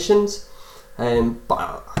variations. But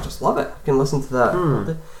I just love it. I can listen to that all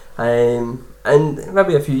day. And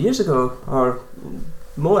maybe a few years ago, or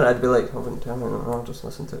more, I'd be like, I wouldn't tell me, I'll just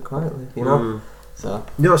listen to it quietly, you know? So,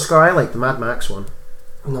 You know what score I like? The Mad Max one.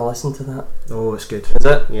 I'm not listening to that. Oh, it's good. Is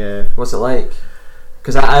it? Yeah. What's it like?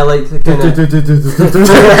 Because I like the kind of...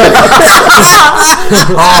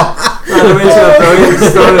 That reminds me of a brilliant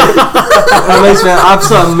story. That reminds me of an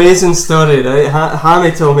absolute amazing story, right?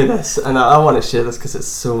 Hammy told me this, and I want to share this because it's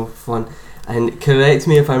so fun. And correct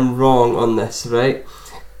me if I'm wrong on this, right?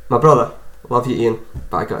 My brother, love you Ian,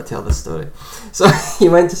 but I gotta tell this story. So he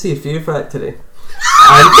went to see Fear Factory.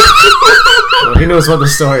 Well, he knows what the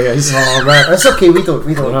story is. Oh, right. It's okay. We don't.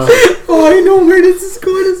 Oh, I know where this is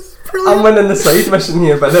going. It's brilliant. I'm winning the side mission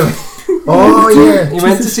here, by the way. Oh yeah. He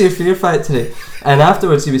went to see a Fear Factory, and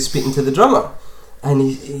afterwards he was speaking to the drummer, and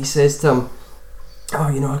he says to him, "Oh,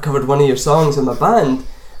 you know, I covered one of your songs in my band."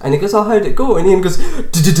 And he goes, "Oh, how'd it go?" And Ian goes,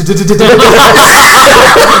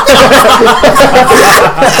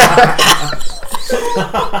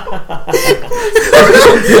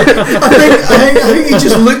 I think he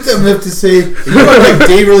just looked at him as if to say, "You got like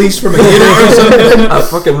day release from a unit or something." "I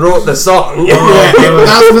fucking wrote the song."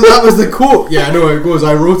 That was the quote. Yeah, I know how it goes.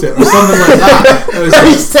 I wrote it or something like that. It was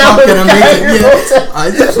He's telling fucking the guy amazing. who wrote it.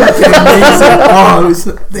 It's fucking amazing. Oh, it was,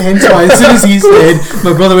 hence why as soon as he said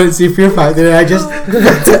my brother went to see Fear Factory, I just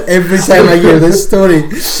every time I hear this story.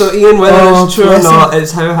 So Ian, whether Oh, it's true or bless him. not,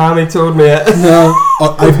 it's how Hammy told me it. No,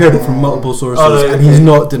 I've heard it from multiple sources, Oh, right, and he's okay.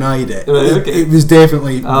 not denied it. Right, okay. It was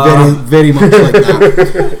definitely Oh. very much like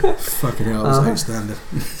that. Fucking hell, it was outstanding.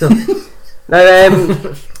 Now,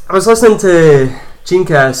 I was listening to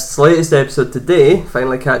Genecast's latest episode today,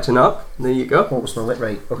 finally catching up. There you go. What was the lit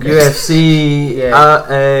right? Okay. UFC, Yeah.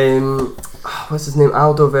 what's his name?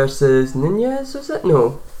 Aldo versus Nunez, was it?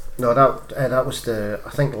 No. No, that was the. I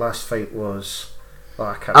think the last fight was. Oh,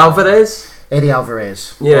 I can't. Alvarez? remember. Eddie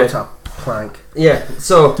Alvarez. Yeah. What a plank. Yeah,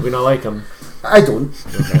 so Do we not like him? I don't.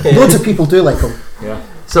 Loads of people do like him. Yeah.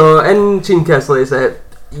 So in Genecast's latest ep,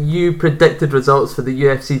 you predicted results for the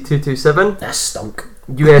UFC 227. That stunk.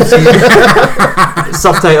 UFC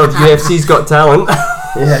subtitled UFC's Got Talent.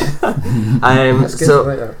 Yeah. That's good. So I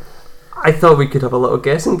like that. I thought we could have a little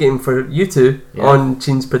guessing game for you two Yeah. on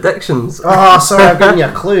Gene's predictions. Oh, sorry, I've given you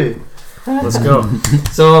a clue. Let's go.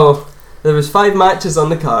 So there was 5 matches on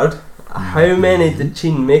the card. How many did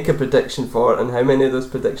Gene make a prediction for, and how many of those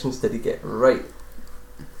predictions did he get right?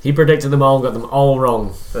 He predicted them all and got them all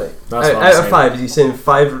wrong. Right. That's what I'm out of saying. 5, is he saying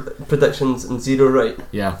 5 predictions and 0 right?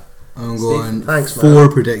 Yeah. I'm Steve, going thanks, 4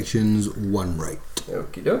 predictions, 1 right.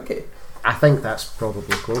 Okie dokie. I think that's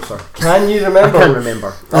probably closer. Can you I remember? can't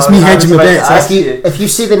remember. That's me hedging my bets. If you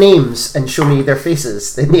see the names and show me their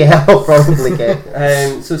faces, then yeah, I'll probably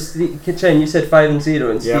get. So Kitchen, you said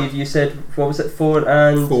 5-0, and Steve, you said what was it, 4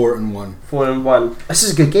 and 4-1. 4-1. This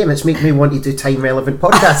is a good game. It's making me want to do time relevant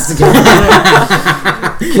podcasts again.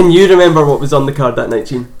 Can you remember what was on the card that night,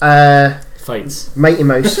 Gene? Fights. Mighty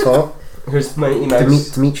Mouse fought. Who's Mighty Mouse?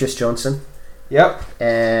 Demetrius Johnson. Yep.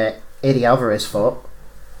 Eddie Alvarez fought.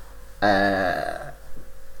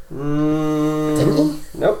 Didn't he?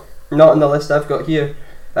 Nope, not on the list I've got here.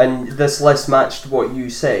 And this list matched what you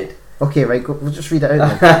said. Okay, right. We'll just read it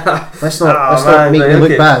out then. Let's not make right, me look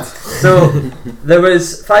okay. bad. So there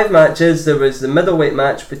was 5 matches. There was the middleweight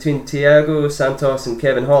match between Thiago Santos and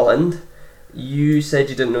Kevin Holland. You said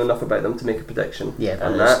you didn't know enough about them to make a prediction. Yeah,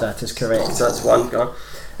 on that is correct. So that's one gone.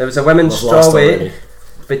 There was a women's We've lost strawweight already.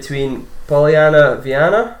 between Polyana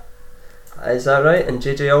Viana, is that right, and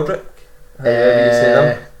JJ Aldrich. However you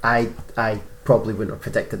say them. I probably wouldn't have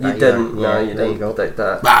predicted that. You didn't. either. No, Yeah, you there didn't go. predict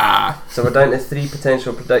that. So we're down to 3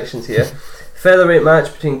 potential predictions here. Featherweight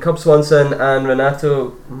match between Cub Swanson and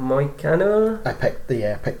Renato Moicano. I picked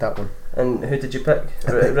that one. And who did you pick?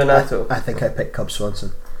 I picked- Renato. I think I picked Cub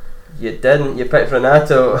Swanson. You didn't. You picked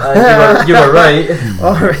Renato, and you were right.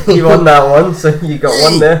 Alright. You won that one, so you got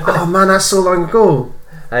one there. Oh man, that's so long ago.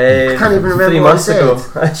 I can't even remember 3 what I months said. ago.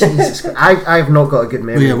 Jesus Christ. I've not got a good Oh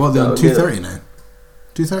memory. yeah, what, they're on No, 2:30 now?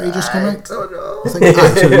 2:30 just come I out? don't know. I think,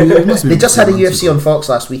 it must have They been just had a 3 months UFC ago. on Fox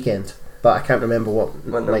last weekend, but I can't remember what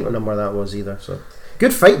number that was either. So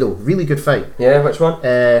good fight though, really good fight. Yeah, which one?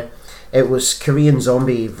 It was Korean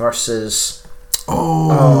Zombie versus.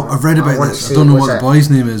 Oh, I've read I about wanna this. say, I don't know was what the it- boy's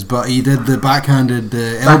name is, but he did the backhanded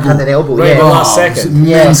Backhanded elbow, Right, yeah. the last Oh, second.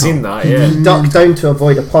 Yeah. I've seen that, yeah. He ducked down to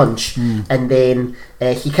avoid a punch, and then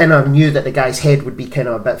he kind of knew that the guy's head would be kind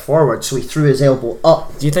of a bit forward, so he threw his elbow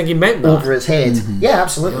up Do you think he meant that? over his head. Yeah,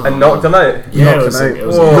 absolutely. And knocked him out. Yeah, knocked it was, him out. it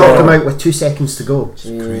was Whoa. Knocked him out with 2 seconds to go.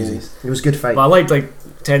 Crazy. It was a good fight. But I liked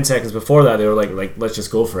 10 seconds before that they were like let's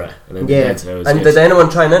just go for it, and then Yeah. it was And good. did anyone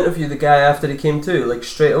try and interview the guy after he came to, like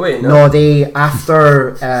straight away? No, they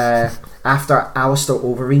after Alistair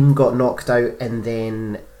Overeem got knocked out and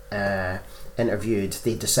then interviewed,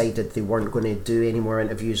 they decided they weren't going to do any more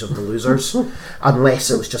interviews of the losers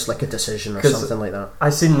unless it was just like a decision or 'Cause something like that.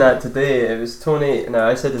 I seen that today. It was Tony. No,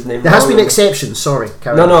 I said his name There wrong. has been exceptions. Sorry,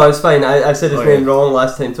 carry No, on. no, it's fine. I said his Oh, name yeah. wrong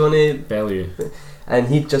last time. Tony, Bellew. and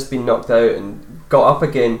he'd just been knocked out and got up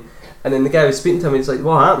again. And then the guy was speaking to him. He's like,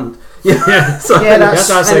 "What happened?" Yeah, so Yeah, You have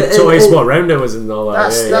to ask and- choice and- what round it was and all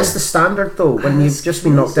that. That's the standard though. When you've just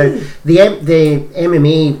been knocked out, the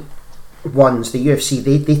MMA ones, the UFC,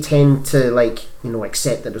 they tend to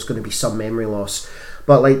accept that there's going to be some memory loss.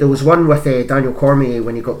 But like there was one with Daniel Cormier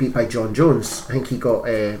when he got beat by John Jones. I think he got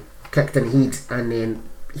kicked in head, and then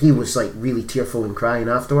he was like really tearful and crying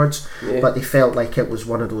afterwards. Yeah. But they felt like it was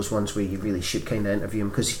one of those ones where you really should kind of interview him,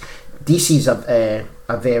 because DC's a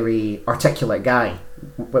very articulate guy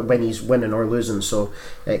when he's winning or losing, so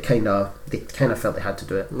they kind of felt they had to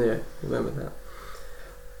do it. Yeah, remember that.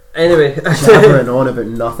 Anyway, Jabbering on about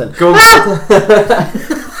nothing. go.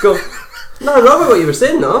 Go. No, wrong with what you were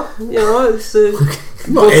saying, though. You know, it's.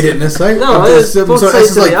 I'm not editing this out. No, This it's both this sides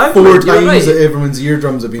is of like the 4 argument, you're times right. that everyone's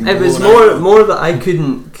eardrums have been It was blown out. more that I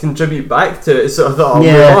couldn't contribute back to it, so I thought I'll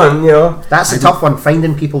Yeah. move on. You know. That's a tough one,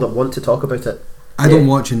 finding people that want to talk about it. I don't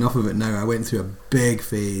watch enough of it now. I went through a big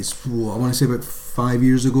phase. I want to say about 5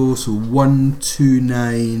 years ago. So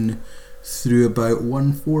 129 through about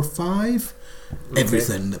 145.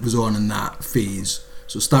 Everything that was on in that phase.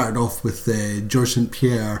 So it started off with Georges St.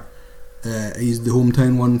 Pierre. He's the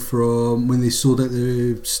hometown one from when they sold out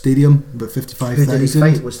the stadium, about Who did he 55,000.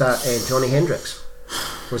 fight? Was that Johnny Hendricks?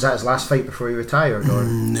 Was that his last fight before he retired? Or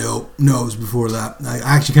No, it was before that. I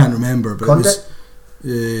actually can't remember, but Condit? it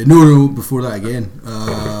was. No, before that again.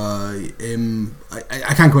 I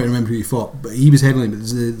can't quite remember who he fought, but he was headlining.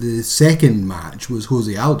 But the second match was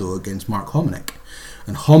Jose Aldo against Mark Hominick.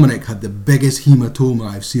 And Hominick had the biggest hematoma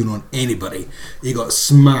I've seen on anybody. He got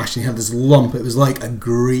smashed and he had this lump. It was like a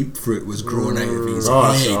grapefruit was growing out of his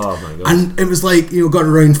head. Oh my god. And it was like, got to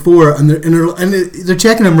round 4 and they're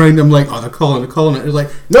checking him round. I'm like, oh, they're calling it. They're like,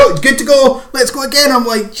 no, good to go. Let's go again. I'm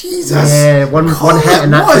like, Jesus. Yeah, one hit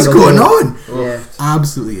and that What is thing will going do it. on? Yeah.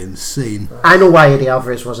 Absolutely insane. I know why Eddie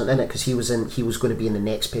Alvarez wasn't in it, because he was going to be in the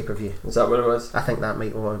next pay-per-view. Is that what it was? I think that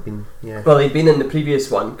might well have been, yeah. Well, he'd been in the previous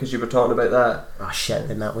one because you were talking about that. Oh shit,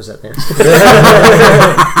 then that was it then.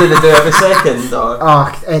 Did they do every second? Or?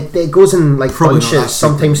 Oh, it goes in like Probably not that bunches.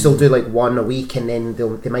 Sometimes they'll do like one a week, and then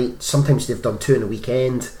they might. Sometimes they've done 2 in a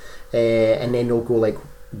weekend, and then they'll go like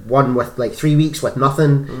one with like 3 weeks with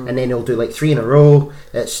nothing, and then he'll do like 3 in a row.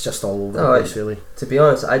 It's just all over the place, really. To be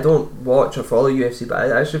honest, I don't watch or follow UFC, but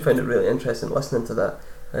I actually find it really interesting listening to that.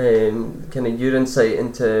 Kind of your insight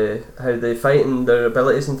into how they fight and their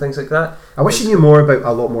abilities and things like that. I wish I knew more about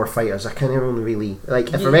a lot more fighters. I can't even really,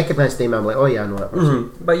 like, if I recognise the name, I'm like, oh yeah, I know that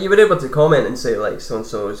person. But you were able to comment and say like so and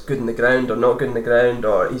so is good in the ground or not good in the ground,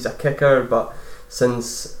 or he's a kicker. But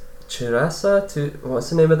since Chirasa,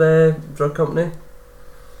 what's the name of the drug company?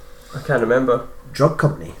 I can't remember. Drug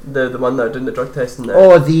company? The one that are doing the drug testing there.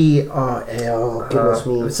 Oh, goodness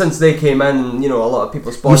me. Since they came in, a lot of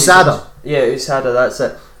people's bodies. USADA. USADA, that's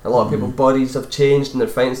it. A lot of people's bodies have changed and their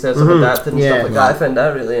fighting styles have adapted and stuff like that. I find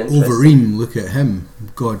that really interesting. Overeem, look at him.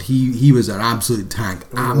 God, he was an absolute tank.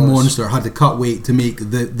 A monster. Had to cut weight to make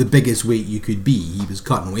the biggest weight you could be. He was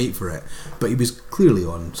cutting weight for it. But he was clearly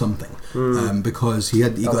on something. Because he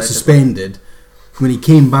got suspended. When he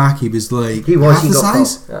came back, he was like half the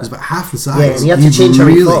size. He was about half the size. Yeah, and he had to change how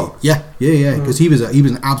he fought. Yeah. Because he was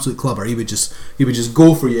an absolute clubber. He would just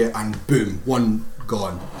go for you and boom, one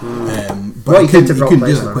gone. But he couldn't do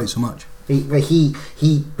that quite so much.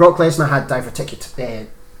 Brock Lesnar had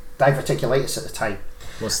diverticulitis at the time.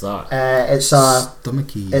 What's that? It's a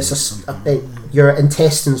stomachy. Your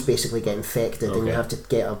intestines basically get infected, and you have to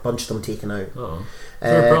get a bunch of them taken out. Oh,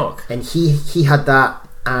 poor Brock. And he had that.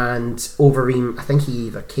 And Overeem, I think he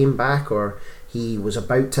either came back or he was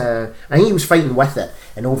about to. I think he was fighting with it,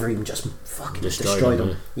 and Overeem just fucking destroyed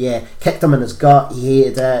him. Yeah, kicked him in his gut. He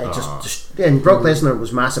hated it. And Brock Lesnar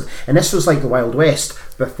was massive. And this was like the Wild West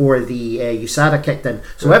before the USADA kicked in,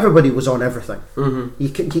 so everybody was on everything.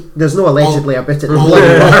 There's no allegedly about it.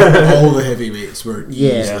 All the heavyweights were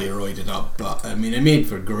easily roided up, but I mean, it made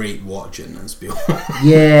for great watching. Let's be honest.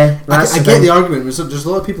 Yeah, I get the argument. There's a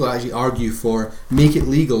lot of people that actually argue for make it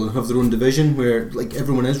legal and have their own division where like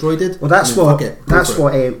everyone is roided. Well, that's what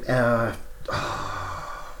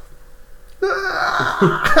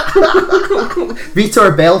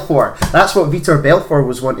Vitor Belfort. That's what Vitor Belfort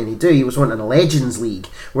was wanting to do. He was wanting a Legends League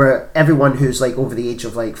where everyone who's like over the age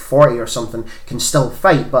of like 40 or something can still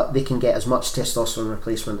fight, but they can get as much testosterone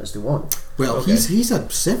replacement as they want. Well, he's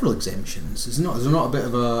had several exemptions. Is there not a bit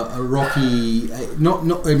of a rocky?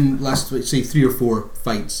 Not in last say 3 or 4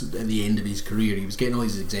 fights at the end of his career. He was getting all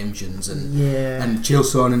these exemptions and Chael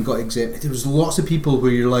Sonnen got exempt. There was lots of people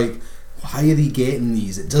where you're like, why are they getting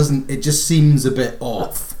these? It just seems a bit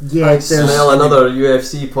off. Yeah, I smell another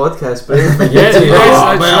UFC podcast, but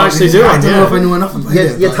I actually do. I don't know if I know enough about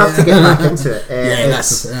it. You'd have to get back into it.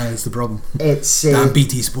 That's the problem. It's damn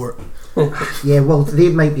BT Sport. Yeah, well, they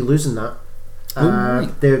might be losing that.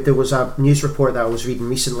 There was a news report that I was reading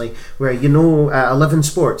recently where 11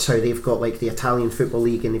 Sports, how they've got like the Italian Football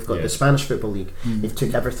League and they've got the Spanish Football League. They've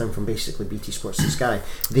took everything from basically BT Sports to Sky.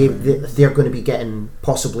 They're going to be getting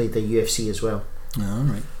possibly the UFC as well.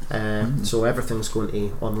 Alright. So everything's going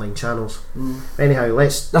to online channels. Anyhow,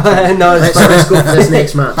 let's go for this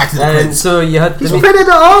next match. Back to the so you had he's pinning it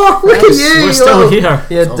off. Look at you. We're still here.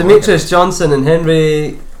 Yeah, Demetrius Johnson and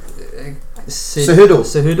Henry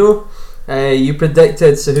Cejudo. You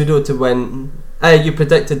predicted Cejudo to win. You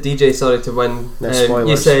predicted DJ to win.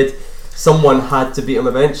 You said someone had to beat him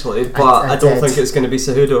eventually, but I don't think it's going to be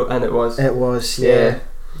Cejudo, and it was. It was, yeah.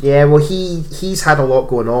 Well, he's had a lot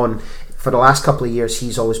going on. For the last couple of years,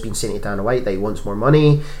 he's always been saying to Dana White that he wants more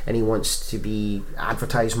money and he wants to be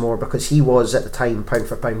advertised more because he was at the time pound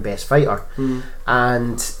for pound best fighter,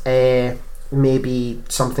 and maybe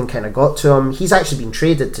something kind of got to him. He's actually been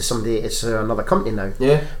traded to somebody. It's another company now.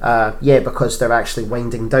 Because they're actually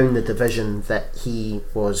winding down the division that he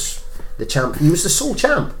was the champ. He was the sole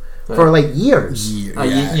champ for like years. You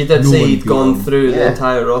did say he'd gone through the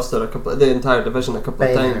entire roster the entire division a couple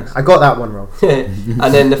of times. I got that one wrong.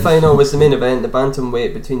 And then the final was the main event, the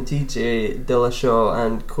bantamweight between TJ Dillashaw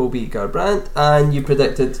and Kobe Garbrandt, and you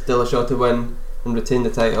predicted Dillashaw to win and retain the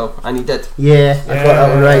title, and he did. I got that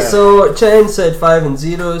one right. So Chen said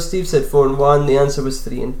 5-0, Steve said 4-1. The answer was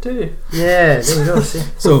 3-2. Yeah, there you go. See.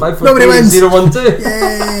 So 5 nobody wins. 0-1-2.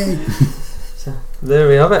 Yay! So there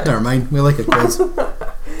we have it. Never mind. We like a quiz.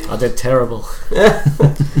 I did terrible.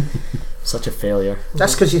 Such a failure.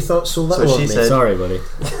 That's because you thought so little of me. Sorry, buddy.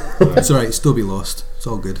 It's alright. Still be lost. It's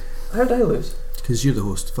all good. How did I lose? Because you're the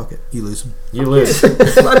host. Fuck it. You lose. You lose.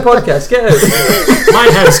 It's my podcast. Get out. My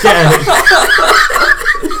house. Get out.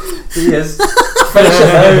 He is. Finish it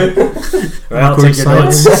now. Right, I'll take your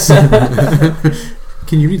notes.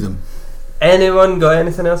 Can you read them? Anyone got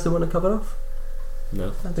anything else they want to cover off?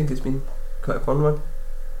 No. I think it's been quite a fun one.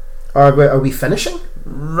 Are we finishing?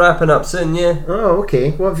 Wrapping up soon, yeah. Oh, okay.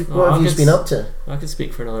 What have you been up to? I could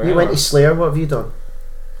speak for another You hour. went to Slayer. What have you done?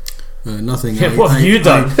 Nothing. Yeah, what have you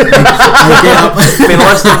done? I get up. Been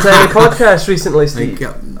listening to any podcasts recently, Steve?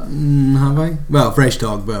 Have I? Well, Fresh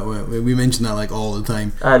Talk, but we mention that like all the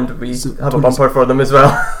time. And we So, have a bumper for them as well.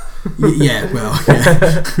 Yeah, well,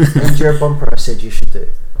 yeah. And your bumper I said you should do.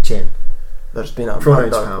 Chen. There's been a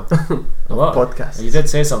Pronouns, bumper pal. What? podcast. You did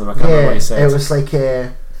say something. I can't remember what Yeah, you said. it was like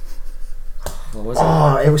What was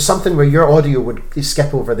it? it was something where your audio would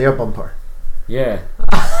skip over their bumper. Yeah.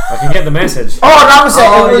 I can get the message. Oh, that was it.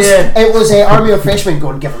 Oh, it was yeah. it was Army of Freshmen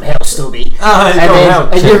going, give him hell, Stubby. Ah,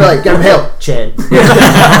 And you were like, give him hell, Chen. Should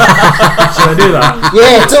I do that?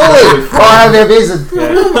 Yeah, totally. Oh, that'd be amazing.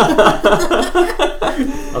 Yeah.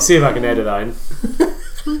 I'll see if I can edit that in.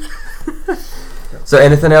 So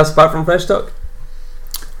anything else apart from Fresh Talk?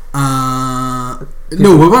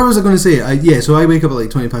 No, but what was I going to say? So I wake up at like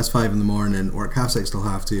 5:20 in the morning, work 6:30 till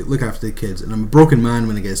 2:30, look after the kids, and I'm a broken man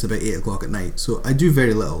when it gets about 8 o'clock at night. So I do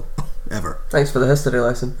very little, ever. Thanks for the history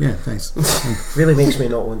lesson. Yeah, thanks. Really makes me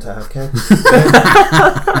not want to have kids.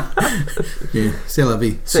 Yeah, c'est la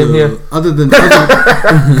vie. Same so here. Other than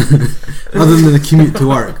the commute to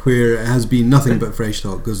work, where it has been nothing but Fresh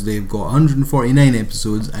Talk, because they've got 149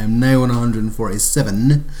 episodes. I'm now on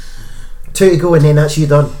 147. 2 to go and then that's you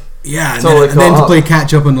done. Yeah, and Totally then to caught play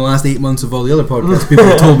catch up on the last 8 months of all the other podcasts people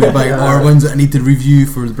have told me about, or ones that I need to review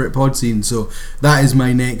for the Britpod scene. So that is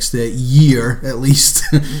my next year, at least,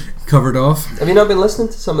 covered off. Have you not been listening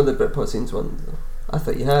to some of the Britpod scenes ones? I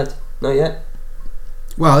thought you had. Not yet.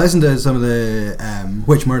 Well, I listened to some of the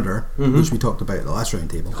Which Murder, Mhm. which we talked about at the last round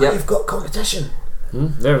table. Yep. You've got competition.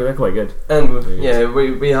 They're quite good. And Very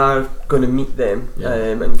good. we are going to meet them Yeah.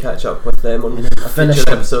 and catch up with them on a Finish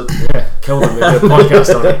future them. episode. Yeah, kill them with the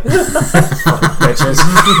podcast on it. Fucking bitches.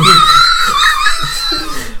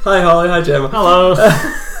 Hi Holly, hi Gemma. Hello.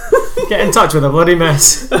 Get in touch with a bloody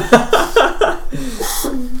mess.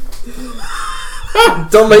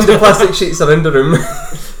 Don't mind the plastic sheets around the room.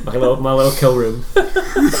 My little kill room.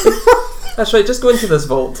 That's right, just go into this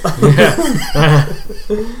vault.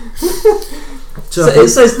 So So it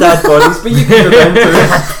says dad bodies, but you can go down to it.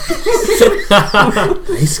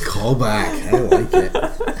 Nice callback. I like it.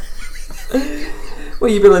 What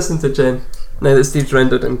have you been listening to, Jen? Now that Steve's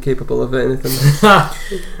rendered incapable of anything.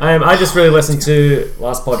 I just really listened to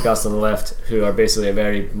last podcast on the left, who are basically a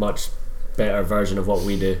very much better version of what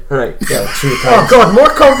we do. Right. Yeah, true oh crime. god, more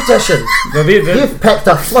competition. No, You've picked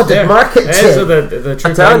a flooded market, So Chen. the true I'm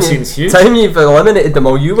crime telling you, scene's huge. time you've eliminated them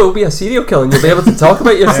all, you will be a serial killer and you'll be able to talk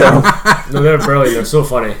about yourself. No, they're brilliant. They're so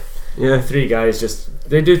funny. Yeah. 3 guys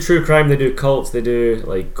they do true crime, they do cults, they do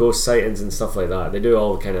like ghost sightings and stuff like that. They do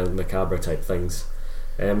all kind of macabre type things.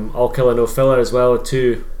 All Killer No Filler as well.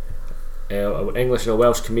 2 an English and a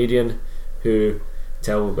Welsh comedian who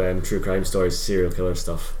tell true crime stories, serial killer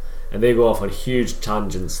stuff. And they go off on huge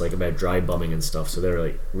tangents like about dry bumming and stuff. So they're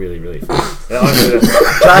like really, really funny. Honestly,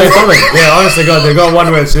 Drive bombing. yeah, honestly, God, they got one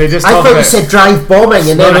word. So they just I talk thought you about. said drive bombing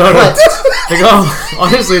and then No, I no. clicked.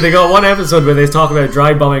 They got one episode where they talk about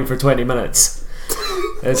dry bumming for 20 minutes.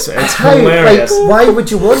 It's How? hilarious. Like, why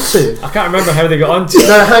would you want to? I can't remember how they got onto it.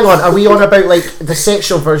 Now, hang on. Are we on about like the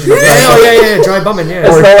sexual version of Yeah, drive oh, yeah, dry bumming, yeah.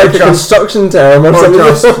 It's not like a just- construction term or something.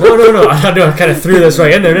 just- No. I kind of threw this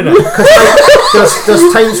right in there, didn't I?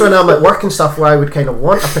 There's times when I'm at work and stuff where I would kind of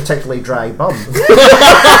want a particularly dry bum.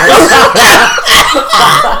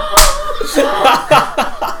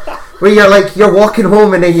 Where you're walking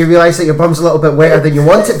home and then you realise that your bum's a little bit wetter than you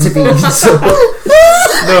want it to be. So,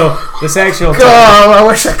 No, the sexual. oh, I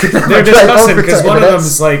wish I could have They're a dry bum discussing for because 20 one of minutes.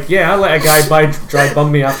 them's like, yeah, I let a guy dry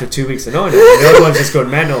bum me after 2 weeks of knowing it. The other one's just going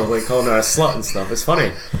mental, like calling her a slut and stuff. It's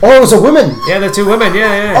funny. Oh, it was a woman. Yeah, they're 2 women.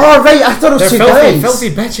 Yeah. Oh, right. I thought it was They're 2 filthy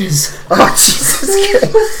guys. bitches. Oh, Jesus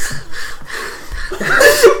Christ.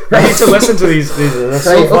 I need to listen to these. They're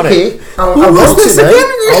so Right, funny. okay. I'll watch it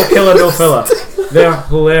now. All Killer No Filler. They're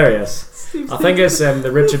hilarious. I think it's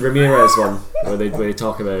the Richard Ramirez one where they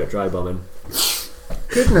talk about dry bumming.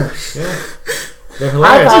 Goodness. Yeah. They're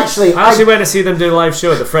hilarious. I actually went to see them do a live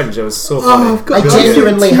show at the Fringe. It was so funny. I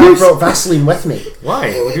genuinely have brought Vaseline with me. Why?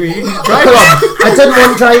 You dry bum. I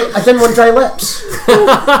didn't want dry lips.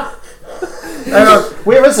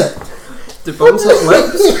 Where is it? Do bums have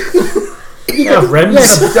lips? Yeah, rims.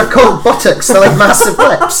 Yeah, they're called buttocks. They're like massive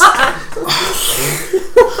lips.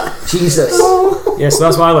 Jesus. Yeah, so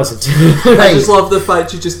that's what I listened to. I Right. just love the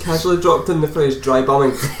fact you just casually dropped in the phrase dry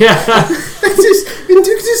bumming. Yeah. It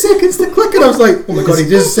took 2 seconds to click, and I was like, oh my god, he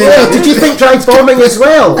just said Yeah, that. did you think drive bombing as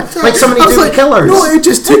well? Like somebody I was doing like, killers? No, it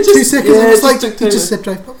just took 2 seconds. yeah, I was it like, just took he 2 just said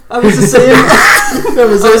drive bombing. I was the same. I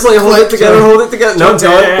was like, hold it together. No,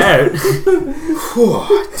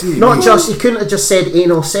 Oh, dude. Not just, you couldn't have just said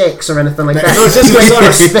anal sex or anything like that. No, it's just for a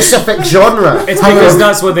like- specific genre. It's because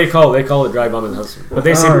that's what they call it dry bombing. But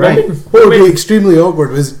they say Alright. bombing. What would be extremely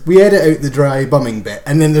awkward was we edit out the dry bumming bit,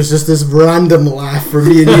 and then there's just this random laugh from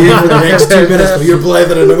me and you for the next 2 minutes while you're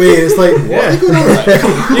blethering away. It's like, what are you going on with?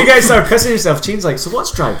 You guys start pissing yourself. Gene's like, so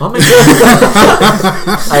what's dry bumming?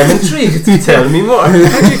 I'm intrigued. Tell me more.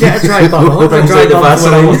 How'd you get a dry bum? I want a Brings dry out the bum when I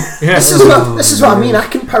Vaseline. want- Yeah. This is what I mean. I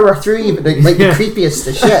can power through even like the creepiest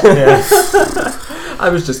of shit. I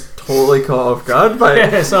was just totally caught off guard by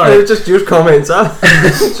it. Yeah, sorry. It was just your comments. Oh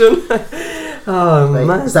Right,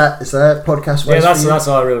 man. is that podcast? Yeah, wise for you? that's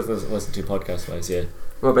all I really listen to podcast wise. Yeah.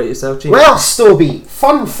 What about yourself, Gene? Well, Stobie,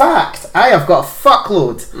 fun fact, I have got a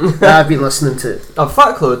fuckload that I've been listening to. a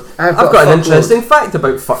fuckload. I've I've got got a an fuckload. interesting fact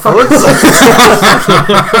about fuckloads.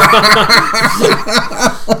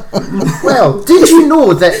 Well, did you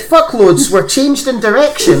know that fuckloads were changed in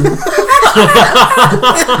direction?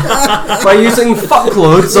 By using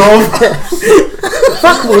fuckloads of.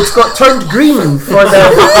 Fuckloads got turned green for the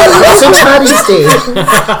St. Mary's Day.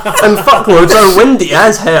 And fuckloads are windy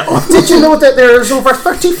as hell. Did you know that there's over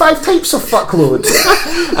 35 types of fuckload?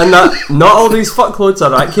 And that not all these fuckloads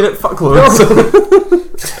are accurate fuckloads.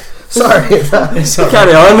 Sorry.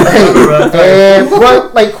 Carry on.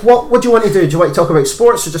 What do you want to do? Do you want to talk about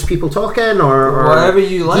sports or just people talking or Whatever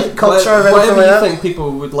you like. geek culture or anything Whatever like you that? think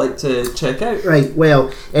people would like to check out. Right, well,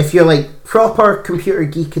 if you're like proper computer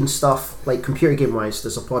geek and stuff, like computer game wise,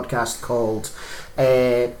 there's a podcast called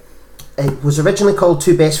it was originally called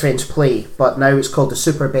Two Best Friends Play, but now it's called the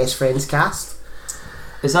Super Best Friends Cast.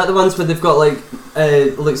 Is that the ones where they've got like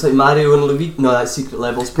looks like Mario and Luigi? No, that's Secret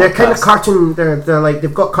Levels podcast. They're kind of cartoon. They're like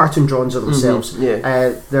they've got cartoon drawings of themselves.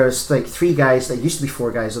 yeah. There's like 3 guys. There used to be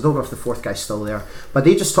 4 guys. I don't know if the 4th guy's still there, but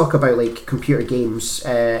they just talk about like computer games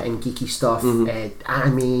and geeky stuff,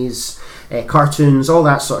 animes, cartoons, all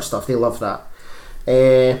that sort of stuff. They love that.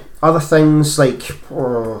 Other things like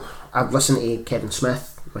I've listened to Kevin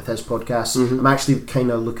Smith with his podcast. I'm actually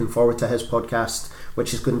kind of looking forward to his podcast,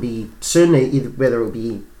 which is going to be soon, either whether it'll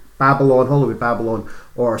be Hollywood Babylon,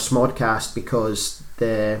 or Smodcast, because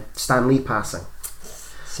the Stan Lee passing.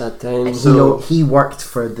 Sad time. And So he worked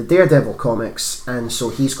for the Daredevil comics, and so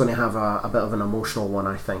he's going to have a bit of an emotional one,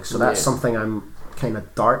 I think. So that's Yeah. something I'm kind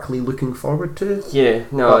of darkly looking forward to. yeah,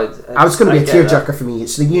 no, I was going to be a get that. tearjerker for me.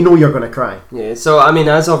 So you know you're going to cry. Yeah, so I mean,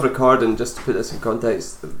 as of recording, just to put this in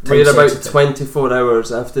context, we're about sensitive. 24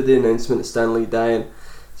 hours after the announcement of Stan Lee dying,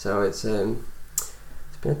 so it's been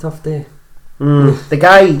a tough day. The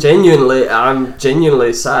guy. I'm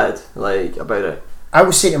genuinely sad, like, about it. I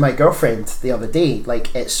was saying to my girlfriend the other day,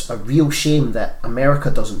 like, it's a real shame that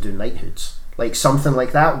America doesn't do knighthoods. Like, something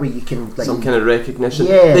like that where you can, like... Some kind of recognition.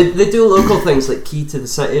 Yeah. They do local things like Key to the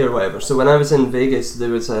City or whatever. So when I was in Vegas, there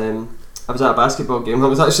was I was at a basketball game. I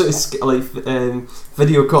was actually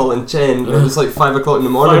video calling Chen. It was like 5 o'clock in the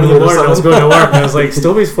morning. 5 in the morning, I was going to work and I was like,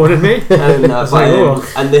 Stobie's phoning me.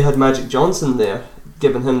 And they had Magic Johnson there,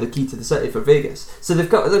 giving him the key to the city for Vegas. So they've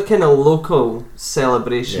got their kind of local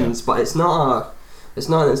celebrations, but it's not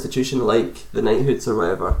an institution like the Knighthoods or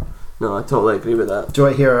whatever. No, I totally agree with that. Do you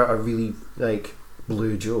want to hear a really, like,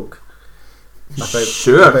 blue joke?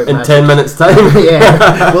 Sure, about in magic. 10 minutes time.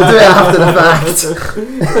 Yeah, we'll do it after the fact.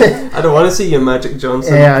 I don't want to see your Magic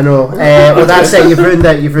Johnson. Yeah, I know. Well, that's it. You've ruined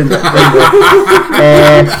it.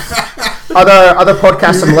 Other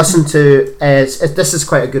podcasts I'm listening to this is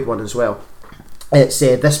quite a good one as well. It's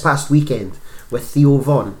This Past Weekend with Theo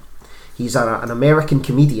Von. He's an American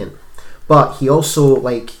comedian, but he also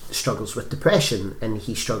like struggles with depression and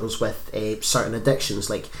he struggles with certain addictions.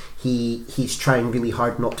 Like he's trying really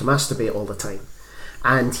hard not to masturbate all the time.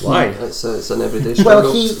 And Why? It's an everyday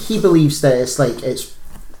struggle. well, he believes that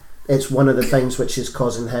it's one of the things which is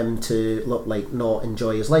causing him to look like not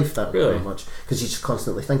enjoy his life that Really? very much because he's just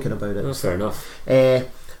constantly thinking about it. That's fair enough.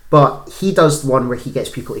 But he does one where he gets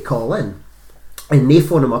people to call in and they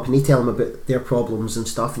phone him up and they tell him about their problems and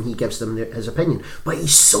stuff and he gives them his opinion. But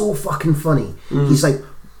he's so fucking funny. He's like,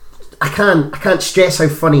 I can't stress how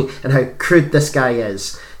funny and how crude this guy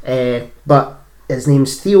is. But his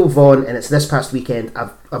name's Theo Von and it's This Past Weekend.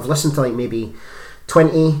 I've listened to like maybe 20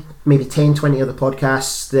 of the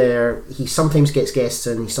podcasts there. He sometimes gets guests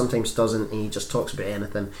in, he sometimes doesn't, and he just talks about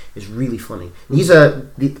anything. It's really funny.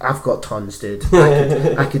 I've got tons, dude.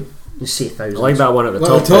 I could say thousands. I like that one at the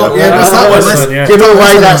Well, top. top, there. yeah, that's that one. Listen, yeah. Do you know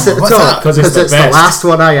why that's at the What's top? that? Because it's the the best. last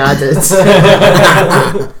one I added.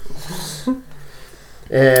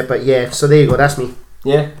 But yeah, so there you go. That's me.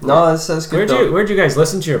 Yeah, no, that's good. Where'd you guys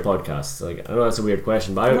listen to your podcasts? Like, I know that's a weird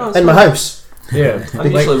question, but No, In my house. yeah,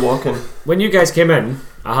 I'm usually walking. when you guys came in,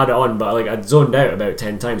 I had it on, but like I'd zoned out about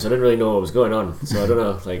 10 times, so I didn't really know what was going on. So I don't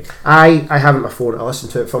know, like I have it on my phone. I listen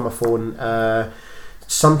to it from my phone.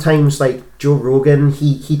 Sometimes, like Joe Rogan,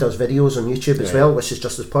 he does videos on YouTube as well, which is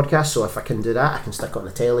just his podcast. So if I can do that, I can stick it on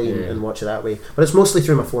the telly and watch it that way. But it's mostly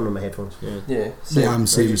through my phone and my headphones. Yeah, I'm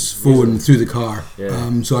same as phone through the car,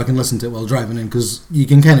 so I can listen to it while driving in, because you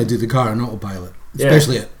can kind of do the car on autopilot,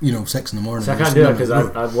 especially at 6 in the morning. So I can't do that because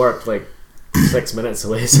I've worked like 6 minutes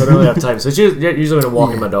away, so I don't really have time. So it's usually when I'm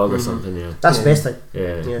walking my dog or something. Yeah, That's the best thing.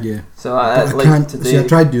 Yeah. So But I like can't. today. See, I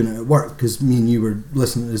tried doing it at work because me and you were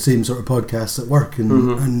listening to the same sort of podcasts at work,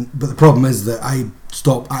 but the problem is that I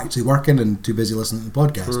stop actually working and too busy listening to the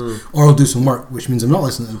podcast, or I'll do some work, which means I'm not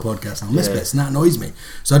listening to the podcast and I'll miss bits, and that annoys me.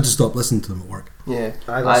 So I just stop listening to them at work. Yeah,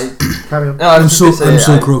 Carry on. No, I I'm was so just gonna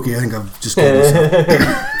say, croaky. I think I've just got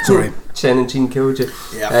myself. Sorry. Chen and Jean killed you.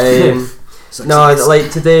 Yeah. No,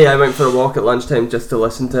 like today I went for a walk at lunchtime just to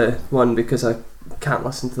listen to one because I can't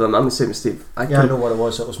listen to them. I'm the same as Steve. I know what it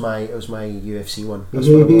was. It was my UFC one. That's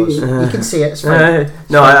what it was. You can say it. It's fine.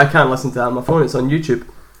 No, I can't listen to that on my phone. It's on YouTube.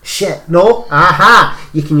 Shit. No. Aha.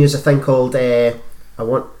 You can use a thing called. Oh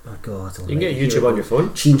God. You can get YouTube on your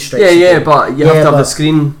phone. Sheen strikes. Yeah, but you have to have the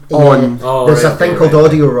screen on. Oh, there's a thing called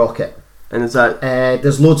Audio Rocket. And is that?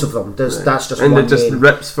 There's loads of them. That's just and one. it just name.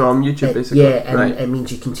 rips from YouTube, basically. Yeah, and it means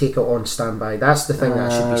you can take it on standby. That's the thing that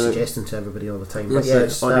I should be suggesting to everybody all the time. But yeah,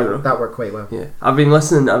 that worked quite well. Yeah, I've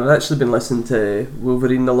actually been listening to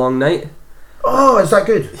Wolverine: The Long Night. Oh, is that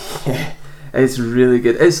good? Yeah, it's really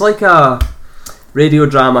good. It's like a radio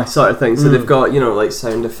drama sort of thing. So they've got like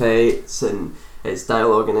sound effects and it's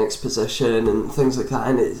dialogue and exposition and things like that.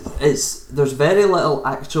 And it's there's very little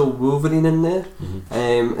actual Wolverine in there.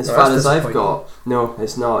 As far as I've got, no,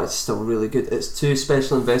 it's not. It's still really good. It's 2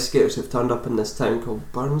 special investigators who've turned up in this town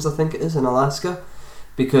called Burns, I think it is, in Alaska,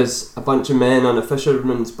 because a bunch of men on a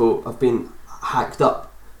fisherman's boat have been hacked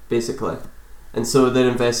up, basically. And so they're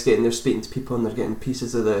investigating, they're speaking to people, and they're getting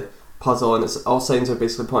pieces of the puzzle, and all signs are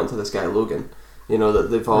basically pointing to this guy Logan. That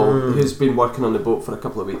they've all who's been working on the boat for a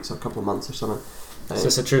couple of weeks or a couple of months or something. Is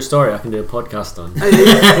this a true story I can do a podcast on?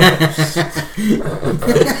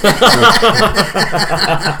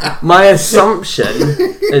 My assumption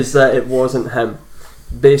is that it wasn't him,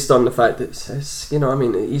 based on the fact that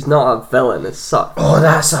he's not a villain as such. Oh,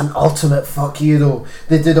 that's an ultimate fuck you though.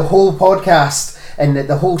 They did a whole podcast and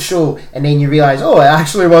the whole show, and then you realise, it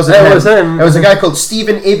actually wasn't him. It was him. It was a guy called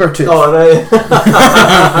Stephen Abertooth. Oh, right.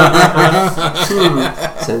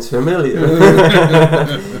 Sounds familiar.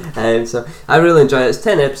 So I really enjoy it. It's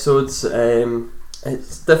 10 episodes.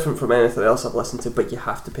 It's different from anything else I've listened to, but you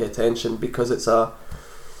have to pay attention because it's a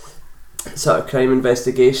sort of crime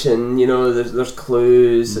investigation. There's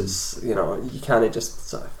clues. It's you can't just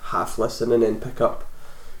sort of half listen and then pick up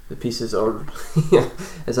the pieces, or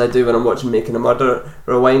as I do when I'm watching Making a Murder,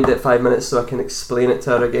 rewind it 5 minutes so I can explain it to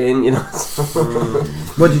her again.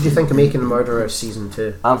 What did you think of Making a Murderer season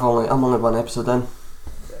 2? I'm only 1 episode in.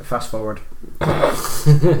 Fast forward.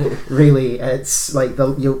 Really, it's like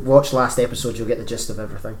you watch last episode, you'll get the gist of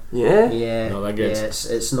everything. Yeah. Not that good. Yeah,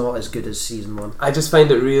 it's not as good as season 1. I just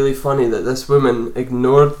find it really funny that this woman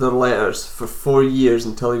ignored their letters for 4 years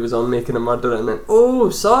until he was on Making a Murderer, and then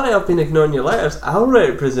sorry, I've been ignoring your letters, I'll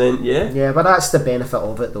represent you. Yeah, but that's the benefit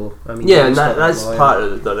of it though. I mean, and that's part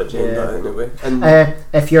of their agenda anyway. And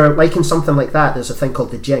if you're liking something like that, there's a thing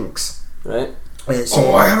called The Jinx. Right.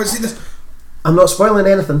 I haven't seen this. I'm not spoiling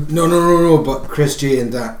anything. No, but Chris J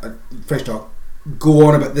and that Fresh Talk go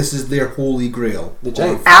on about this is their holy grail. The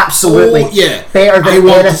Jinx. Absolutely. Yeah. Better than I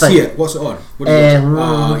want anything. to see it. What's it on? What do you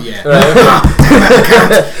watch? Yeah.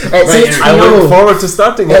 It's HBO. I look forward to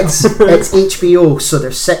starting it. It's HBO, so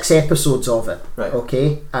there's 6 episodes of it. Right.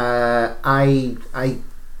 Okay. I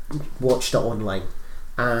watched it online.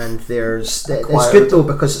 And it's good though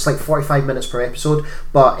because it's like 45 minutes per episode,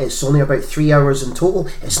 but it's only about 3 hours in total.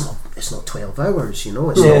 It's not 12 hours,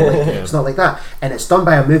 it's not like that. And it's done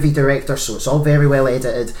by a movie director, so it's all very well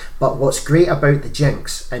edited. But what's great about The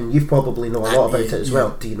Jinx, and you probably know a lot about it as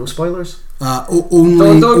well. Do you know spoilers?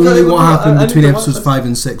 Only what happened between episodes 5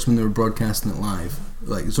 and 6 when they were broadcasting it live,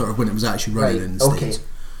 like sort of when it was actually running in the States.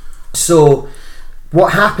 So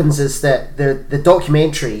what happens is that the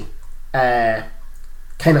documentary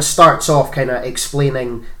kind of starts off kind of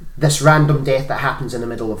explaining this random death that happens in the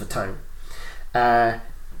middle of a town.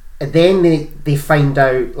 And then they find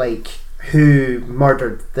out like who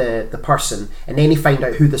murdered the person, and then they find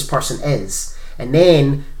out who this person is, and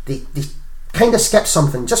then they kind of skip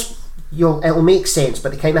something, just it'll make sense,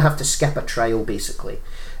 but they kind of have to skip a trial basically,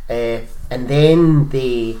 and then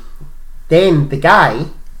the guy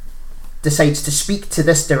decides to speak to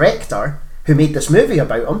this director who made this movie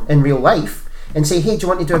about him in real life and say, hey, do you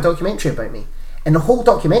want to do a documentary about me? And the whole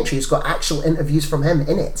documentary has got actual interviews from him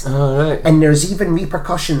in it. Oh, right. And there's even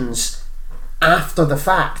repercussions after the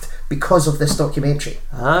fact because of this documentary.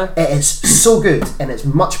 It is so good, and it's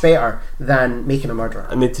much better than Making a Murderer.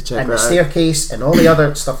 I need to check and that The out. Staircase and all the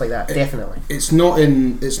other stuff like that. Definitely. It's not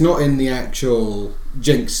in the actual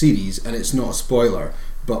Jinx series, and it's not a spoiler.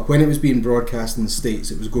 But when it was being broadcast in the States,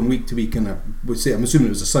 it was going week to week, and I'm assuming it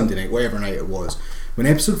was a Sunday night, whatever night it was. When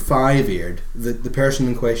episode 5 aired, the person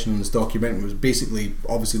in question in this documentary was basically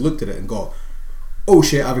obviously looked at it and got, oh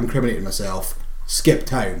shit, I've incriminated myself, skip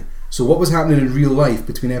town. So what was happening in real life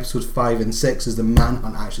between episodes 5 and 6 is the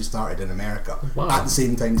manhunt actually started in America at the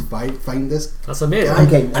same time to find this. That's amazing. I'm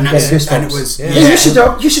getting goosebumps. And it was you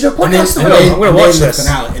should do a podcast about it. I'm going to watch this.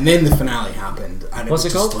 And then the finale happened. And What's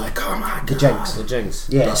it it was called? just like, oh my god. The Jinx. The Jinx.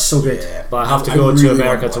 Yeah, it's so good. Yeah. But I have to I go really to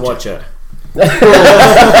America wanna to watch it.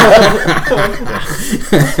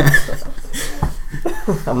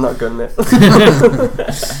 I'm not good, mate.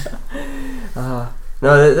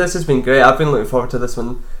 No, this has been great. I've been looking forward to this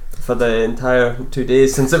one for the entire 2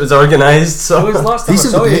 days since it was organised. So It was last time These I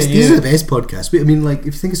are saw the best. you. These are the best podcasts. I mean, like if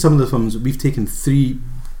you think of some of the films, we've taken 3.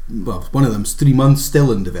 Well, one of them's 3 months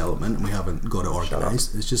still in development, and we haven't got it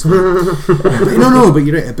organised. It's just like, but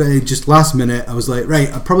you're right. But just last minute, I was like,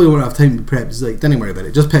 right, I probably won't have time to prep. It's like, don't worry about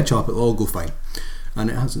it. Just pitch up. It'll all go fine. And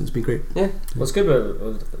it hasn't. It's been great. yeah. What's good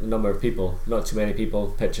about the number of people, not too many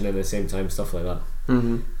people pitching in at the same time, stuff like that.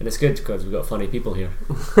 Mm-hmm. And it's good because we've got funny people here.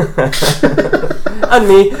 And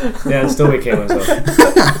me. Yeah, and Story came as well.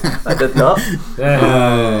 I did not. Dead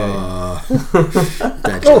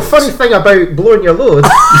Oh, jokes. funny thing about blowing your load.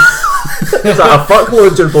 Is that a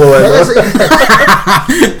fuckload you're blowing?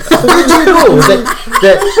 Did you know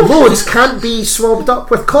that loads can't be swabbed up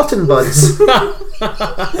with cotton buds?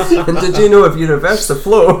 And did you know if you reverse the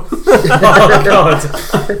flow? Oh God!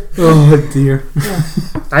 Oh dear.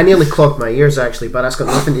 I nearly clogged my ears actually, but that's got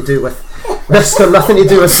nothing to do with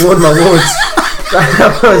blowing my loads.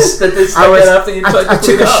 I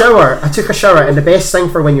took a shower. I took a shower, and the best thing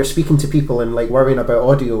for when you're speaking to people and like worrying about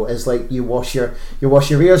audio is like you wash your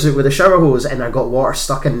ears out with a shower hose, and I got water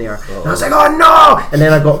stuck in there. And I was like, oh no! And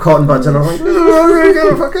then I got cotton buds, and I'm like,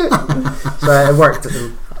 fuck it. So it worked.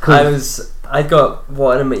 I got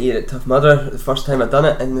water in my ear at Tough Mudder the first time I'd done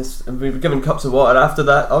it, and we were given cups of water after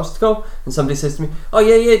that obstacle, and somebody says to me, oh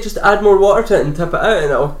yeah, just add more water to it and tip it out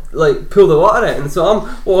and it'll like pull the water out. And so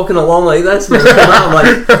I'm walking along like this and I'm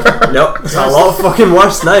like, nope, it's a lot fucking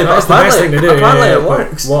worse now. That's But the best thing to do. apparently Yeah, it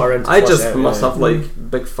works. Water into I flush just out, must yeah. have like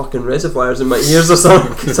big fucking reservoirs in my ears or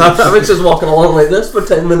something, because I was just walking along like this for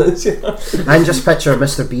 10 minutes. You know? And just picture a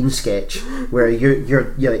Mr. Bean sketch where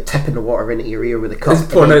you're like tipping the water into your ear with a cup, Just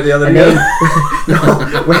pouring out the other and ear. then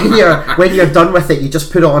when you're done with it, you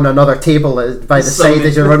just put it on another table by the side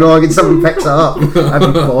as you run along, and someone picks it up. I'd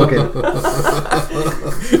be clogging.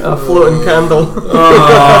 A floating candle.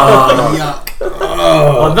 Yuck.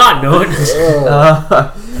 On that note,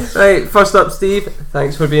 Right, first up, Steve,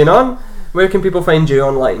 thanks for being on. Where can people find you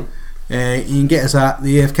online? You can get us at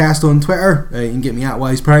the AFcast on Twitter. You can get me at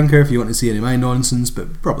Wise Pranker if you want to see any of my nonsense,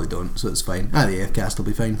 but probably don't, so it's fine. At the AFcast will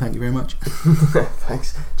be fine. Thank you very much.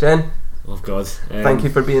 Thanks. Jen, oh God! thank you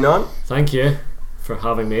for being on. Thank you for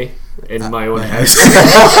having me in my own house.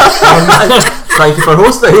 Thank you for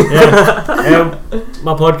hosting.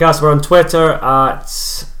 My podcast, we're on Twitter at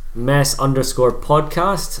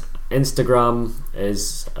mess_podcast. Instagram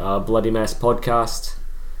is Bloody Mess Podcast.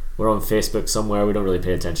 We're on Facebook somewhere. We don't really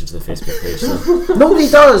pay attention to the Facebook page. So. Nobody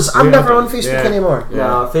does. I'm Yeah. never on Facebook Yeah. anymore. Yeah.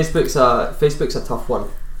 No, Facebook's a tough one.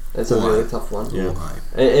 It's a really tough one. Yeah.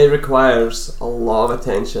 It requires a lot of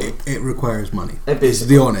attention. It requires money. It It's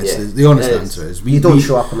basically- the honest. yeah. The honest It is. answer is You don't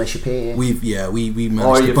show up unless you pay. We Or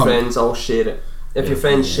managed to your bump. friends all share it. If your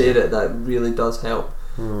friends Yeah. share it, that really does help.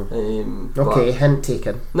 But- Okay, hint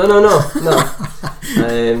taken. No.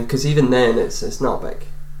 Because even then, it's not big.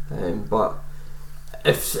 But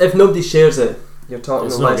if nobody shares it, you're talking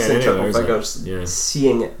It's not less than getting triple anywhere, is it? figures. Yeah.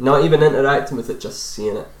 Seeing it, not even interacting with it, just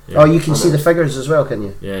seeing it. Yeah. Oh, you can I see know. the figures as well, can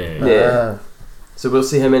you? Yeah. Yeah. So we'll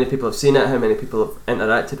see how many people have seen it, how many people have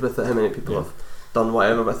interacted with it, how many people have done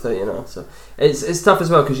whatever with it. You know, so it's tough as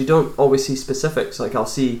well because you don't always see specifics. Like I'll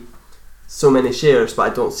see so many shares,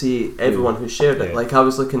 but I don't see everyone who shared it. Yeah. Like I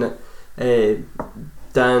was looking at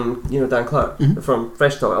Dan Clark from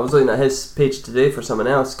Fresh Talk. I was looking at his page today for someone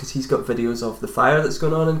else because he's got videos of the fire that's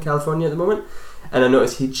going on in California at the moment, and I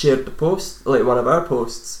noticed he'd shared the post, like one of our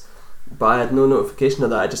posts, but I had no notification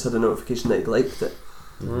of that. I just had a notification that he'd liked it.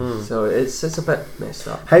 So it's a bit messed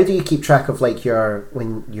up. How do you keep track of like your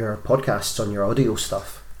podcasts on your audio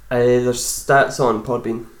stuff? There's stats on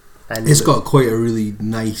Podbean. And It's got quite a really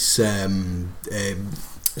nice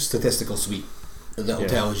statistical suite that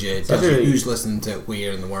tells you who's listening to it,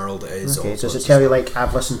 where in the world it is. Okay, does it tell you like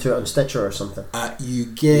I've listened to it on Stitcher or something? You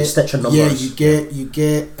get Stitcher numbers. you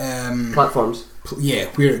get Platforms.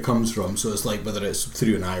 Where it comes from. So it's like whether it's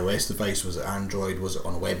through an iOS device, was it Android, was it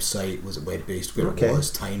on a website, was it web based, where it was,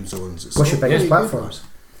 time zones. What's your biggest platforms?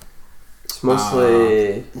 It's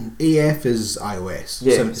mostly AF is iOS.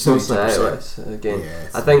 Yeah, it's mostly iOS again. Yeah,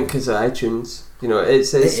 I think because of iTunes,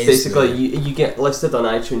 it's basically you get listed on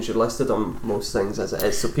iTunes. You're listed on most things as it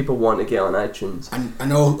is, so people want to get on iTunes.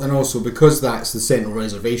 And also because that's the central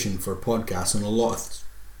reservation for podcasts, and a lot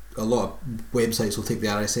of websites will take the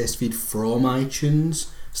RSS feed from iTunes.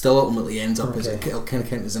 Still, ultimately ends up as it'll kind of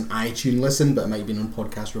count as an iTunes listen, but it might be on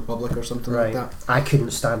Podcast Republic or something like that. I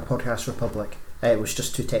couldn't stand Podcast Republic. It was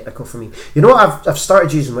just too technical for me. You know what I've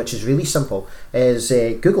started using, which is really simple, is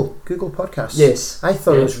Google Podcasts. Yes. I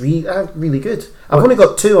thought it was really good. I've only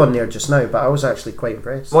got 2 on there just now, but I was actually quite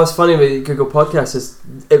impressed. What's funny with Google Podcasts is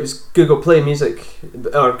it was Google Play Music,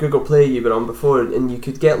 or Google Play you were on before, and you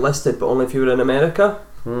could get listed, but only if you were in America.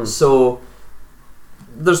 So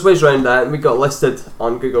there's ways around that, and we got listed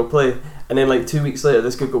on Google Play. And then like 2 weeks later,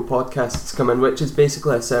 this Google Podcasts come in, which is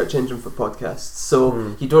basically a search engine for podcasts.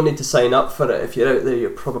 So you don't need to sign up for it. If you're out there,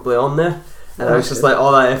 you're probably on there. And I was just like,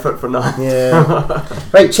 all that effort for nothing. Yeah.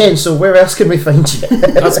 Right, Chen, so where else can we find you?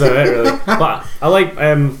 That's about it, really. But I like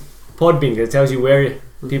Podbean, because it tells you where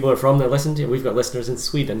people are from that listen to you. We've got listeners in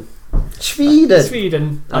Sweden.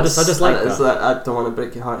 Sweden. I just like that. I don't want to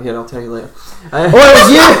break your heart here. I'll tell you later. Oh, it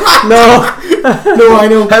was you? No, I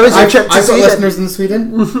know. How was your trip to Sweden? I've got listeners in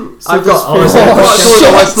Sweden. I've got listeners in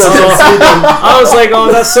Sweden. I was like,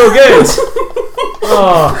 oh, that's so good.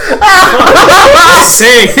 Oh,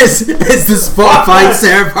 say it's the Spotify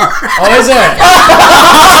server. Oh, is it?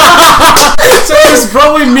 So it's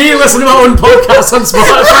probably me listening to my own podcast on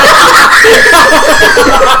Spotify.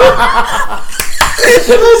 That's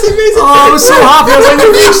amazing. Oh, I was so happy. I was like,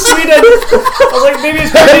 maybe it's Sweden. I was like, maybe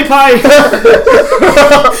it's PewDiePie.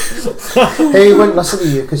 Hey, he wouldn't listen to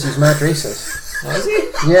you because he's mad racist. Oh, is he?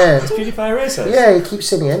 Yeah. Is PewDiePie racist? Yeah, he keeps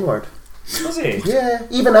saying the N-word. Was he? Yeah,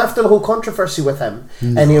 even after the whole controversy with him,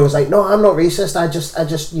 and he was like, "No, I'm not racist. I just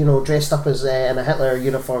dressed up as in a Hitler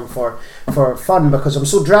uniform for fun because I'm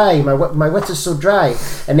so dry. My wit is so dry."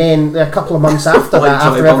 And then a couple of months after that,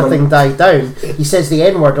 after everything died down, he says the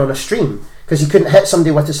N-word on a stream because he couldn't hit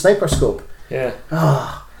somebody with his sniper scope. Yeah.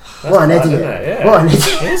 Oh, what an idiot! Yeah. What an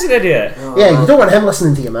idiot! He is an idiot. Yeah, you don't want him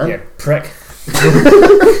listening to you, man. Yeah, prick.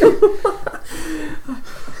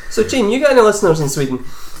 So, Gene, you got any listeners in Sweden?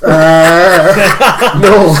 No. I've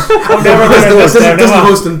never been in this doesn't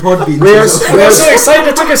host in Podbean. I'm so excited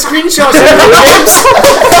I took a screenshot. To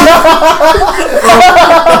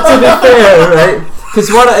be fair, right? Because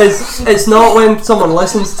what it is, it's not when someone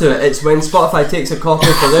listens to it, it's when Spotify takes a copy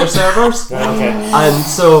for their servers. Okay. And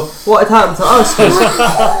so what had happened to us was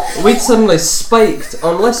we'd suddenly spiked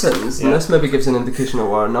on listens, and this maybe gives an indication of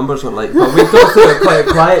what our numbers were like, but we'd go through quite a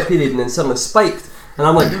quiet period and then suddenly spiked, and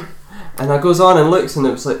I'm like, and I goes on and looks, and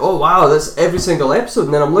it was like, oh wow, that's every single episode.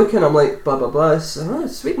 And then I'm looking, I'm like, blah blah blah. It's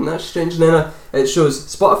Sweden, that's strange. And then it shows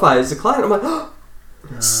Spotify as the client. I'm like, oh,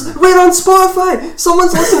 we're on Spotify.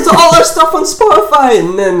 Someone's listening to all our stuff on Spotify.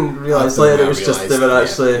 And then realised later it was just they were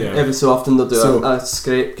actually every so often they'll do a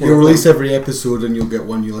scrape. You'll release every episode, and you'll get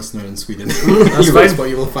one new listener in Sweden. That's what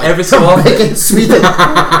you will find. Every so often in Sweden.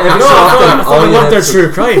 Every so often, I love their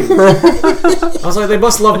true crime. I was like, they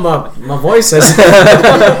must love my voices.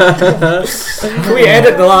 Can we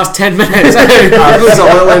edit the last 10 minutes?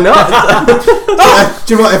 Absolutely not.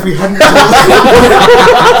 Do you know what? If we hadn't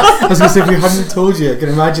I was going to say, if we hadn't told you, I can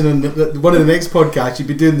imagine on one of the next podcasts you'd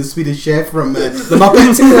be doing the Swedish Chef from The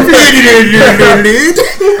Muppets.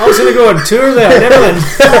 I was going to go on tour there in England.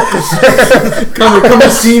 Come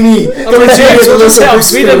and see me. I'm going to change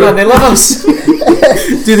Sweden, man. They love us.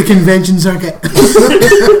 Do the convention circuit.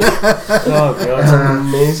 Oh god, that's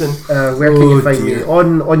amazing. Where can you find me?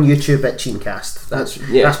 On YouTube at Cheencast. That's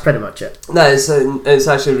pretty much it. No, it's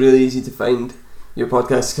actually really easy to find your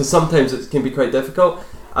podcast because sometimes it can be quite difficult.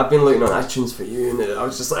 I've been looking on iTunes for you, and I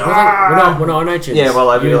was just like, we're not on iTunes. Yeah, well,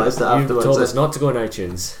 I realised that afterwards. You told us not to go on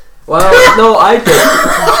iTunes. Well, no, I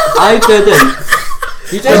didn't.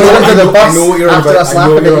 You did under the bus after us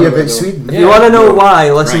laughing at you about Sweden. If you want to know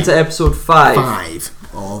why, listen to episode 5.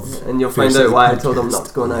 And you'll find out why I told them not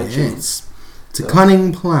to go on iTunes. It's a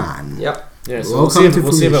cunning plan. Yep. Yeah, so we'll see if it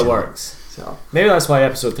works. So Maybe that's why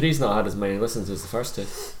episode 3's not had as many listens as the first two.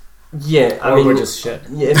 yeah, I Or mean, we're just shit.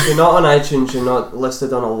 yeah, if you're not on iTunes, you're not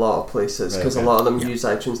listed on a lot of places because Right, a lot of them Yeah. use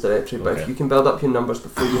iTunes directory. But Okay. if you can build up your numbers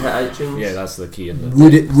before you hit iTunes, Yeah, that's the key in the.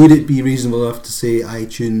 Would it be reasonable enough to say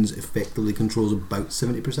iTunes effectively controls about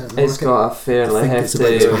 70% of the it's market? got a fairly I think it's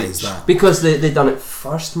about as high hefty as that. because they done it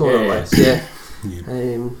first, more or Yeah. less. Yeah. Yeah.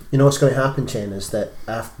 You know what's going to happen, Chen, is that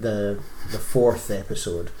after the 4th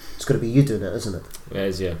episode, it's going to be you doing it, isn't it? It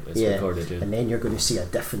is, yeah. It's Yeah. recorded, yeah. And then you're going to see a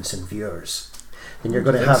difference in viewers. Then you're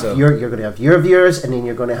going to think have so. you're going to have your viewers, and then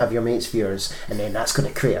you're going to have your mates' viewers, and then that's going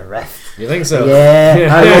to create a rift. You think so? Yeah,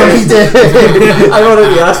 I already do. I've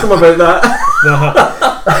already asked him about that.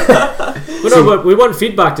 But no, but we want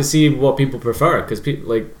feedback to see what people prefer because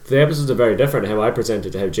like the episodes are very different how I present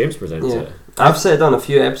it to how James presents Yeah. it. I've said on a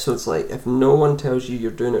few episodes, like, if no one tells you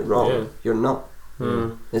you're doing it wrong, Yeah. you're not.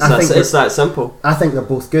 Mm. It's that simple. I think they're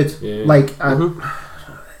both good. Yeah. Like, Mhm.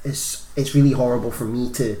 it's really horrible for me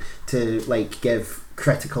to like give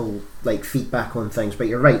critical like feedback on things, but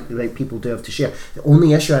you're right. Like, people do have to share. The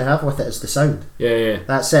only issue I have with it is the sound. Yeah.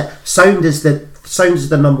 That's it. Sound is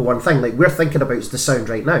the number one thing. Like, we're thinking about the sound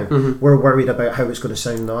right now. Mhm. We're worried about how it's going to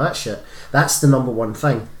sound and all that shit. That's the number one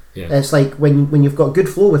thing. Yeah. It's like when you've got good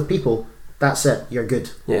flow with people, that's it. You're good.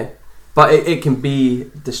 Yeah. But it can be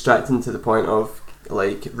distracting to the point of,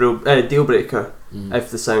 like, deal breaker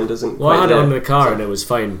if the sound isn't Well, I quite had it there. on the car So and it was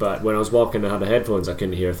fine, but when I was walking and I had the headphones, I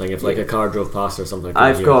couldn't hear a thing. If like Yeah. a car drove past or something,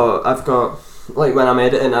 I couldn't I've got like when I'm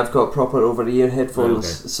editing, I've got proper over-ear headphones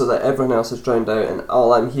Okay. so that everyone else is drowned out, and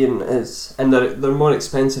all I'm hearing is, and they're more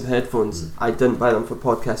expensive headphones. I didn't buy them for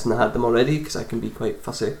podcasting. I had them already because I can be quite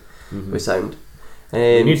fussy Mhm. with sound.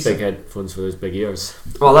 You need so- big headphones for those big ears.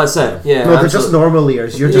 well, that's it. Yeah, No, they're just normal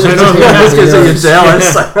ears. You're just I know, Yeah. because you're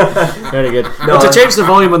jealous. Very good. No, But to change the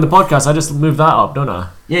volume on the podcast, I just move that up, don't I?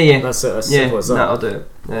 yeah. That's it. That's Yeah, simple as no, that. I'll do it.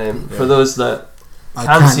 For Yeah. those that I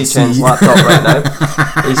can't see Chen's laptop right now,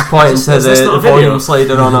 he's pointing to Is this the not a video? volume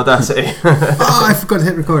slider on Audacity. Oh, I forgot to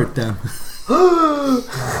hit record. Damn.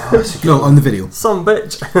 No, on the video. Some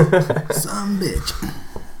bitch. Some bitch.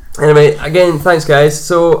 Anyway, again, thanks guys.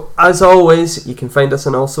 So, as always, you can find us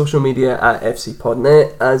on all social media at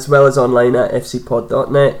FCPodNet, as well as online at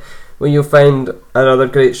fcpod.net, where you'll find our other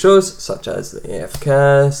great shows, such as the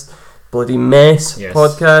AFcast, Bloody Mess Yes.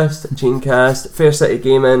 podcast, Genecast, Fair City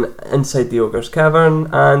Gaming, Inside the Ogre's Cavern,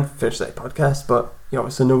 and Fair City Podcast, but you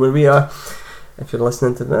obviously know where we are if you're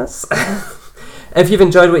listening to this. If you've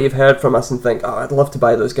enjoyed what you've heard from us and think, oh, I'd love to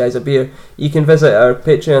buy those guys a beer, you can visit our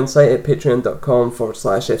Patreon site at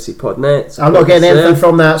patreon.com/FCPodNet. I'm not getting anything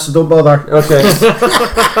from that, so don't bother. Okay.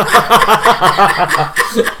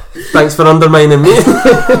 Thanks for undermining me.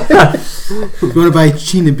 If you want to buy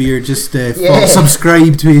China beer, just Yeah.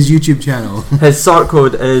 subscribe to his YouTube channel. His sort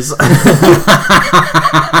code is...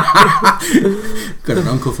 Got an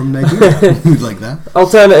uncle from Nigeria who'd like that.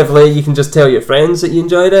 Alternatively, you can just tell your friends that you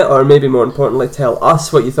enjoyed it, or maybe more importantly, tell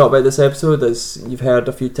us what you thought about this episode. As you've heard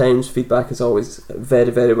a few times, feedback is always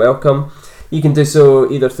very, very welcome. You can do so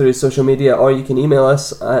either through social media, or you can email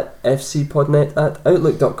us at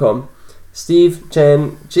fcpodnet@outlook.com. Steve,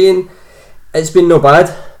 Chen, Jane, it's been no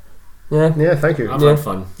bad. Yeah, Yeah, thank you. I've Yeah. had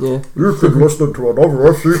fun. yeah. You've been listening to another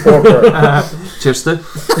FC podcast. Cheers, Stu.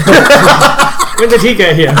 When did he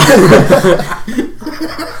get here?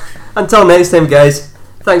 Until next time, guys,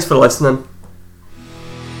 thanks for listening.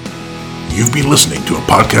 You've been listening to a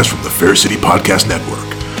podcast from the Fair City Podcast Network.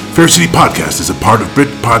 Fair City Podcast is a part of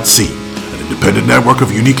BritPod Scene, an independent network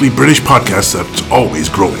of uniquely British podcasts that's always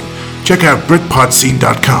growing. Check out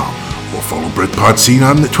BritPodScene.com or follow BritPod Scene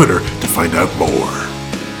on Twitter to find out more.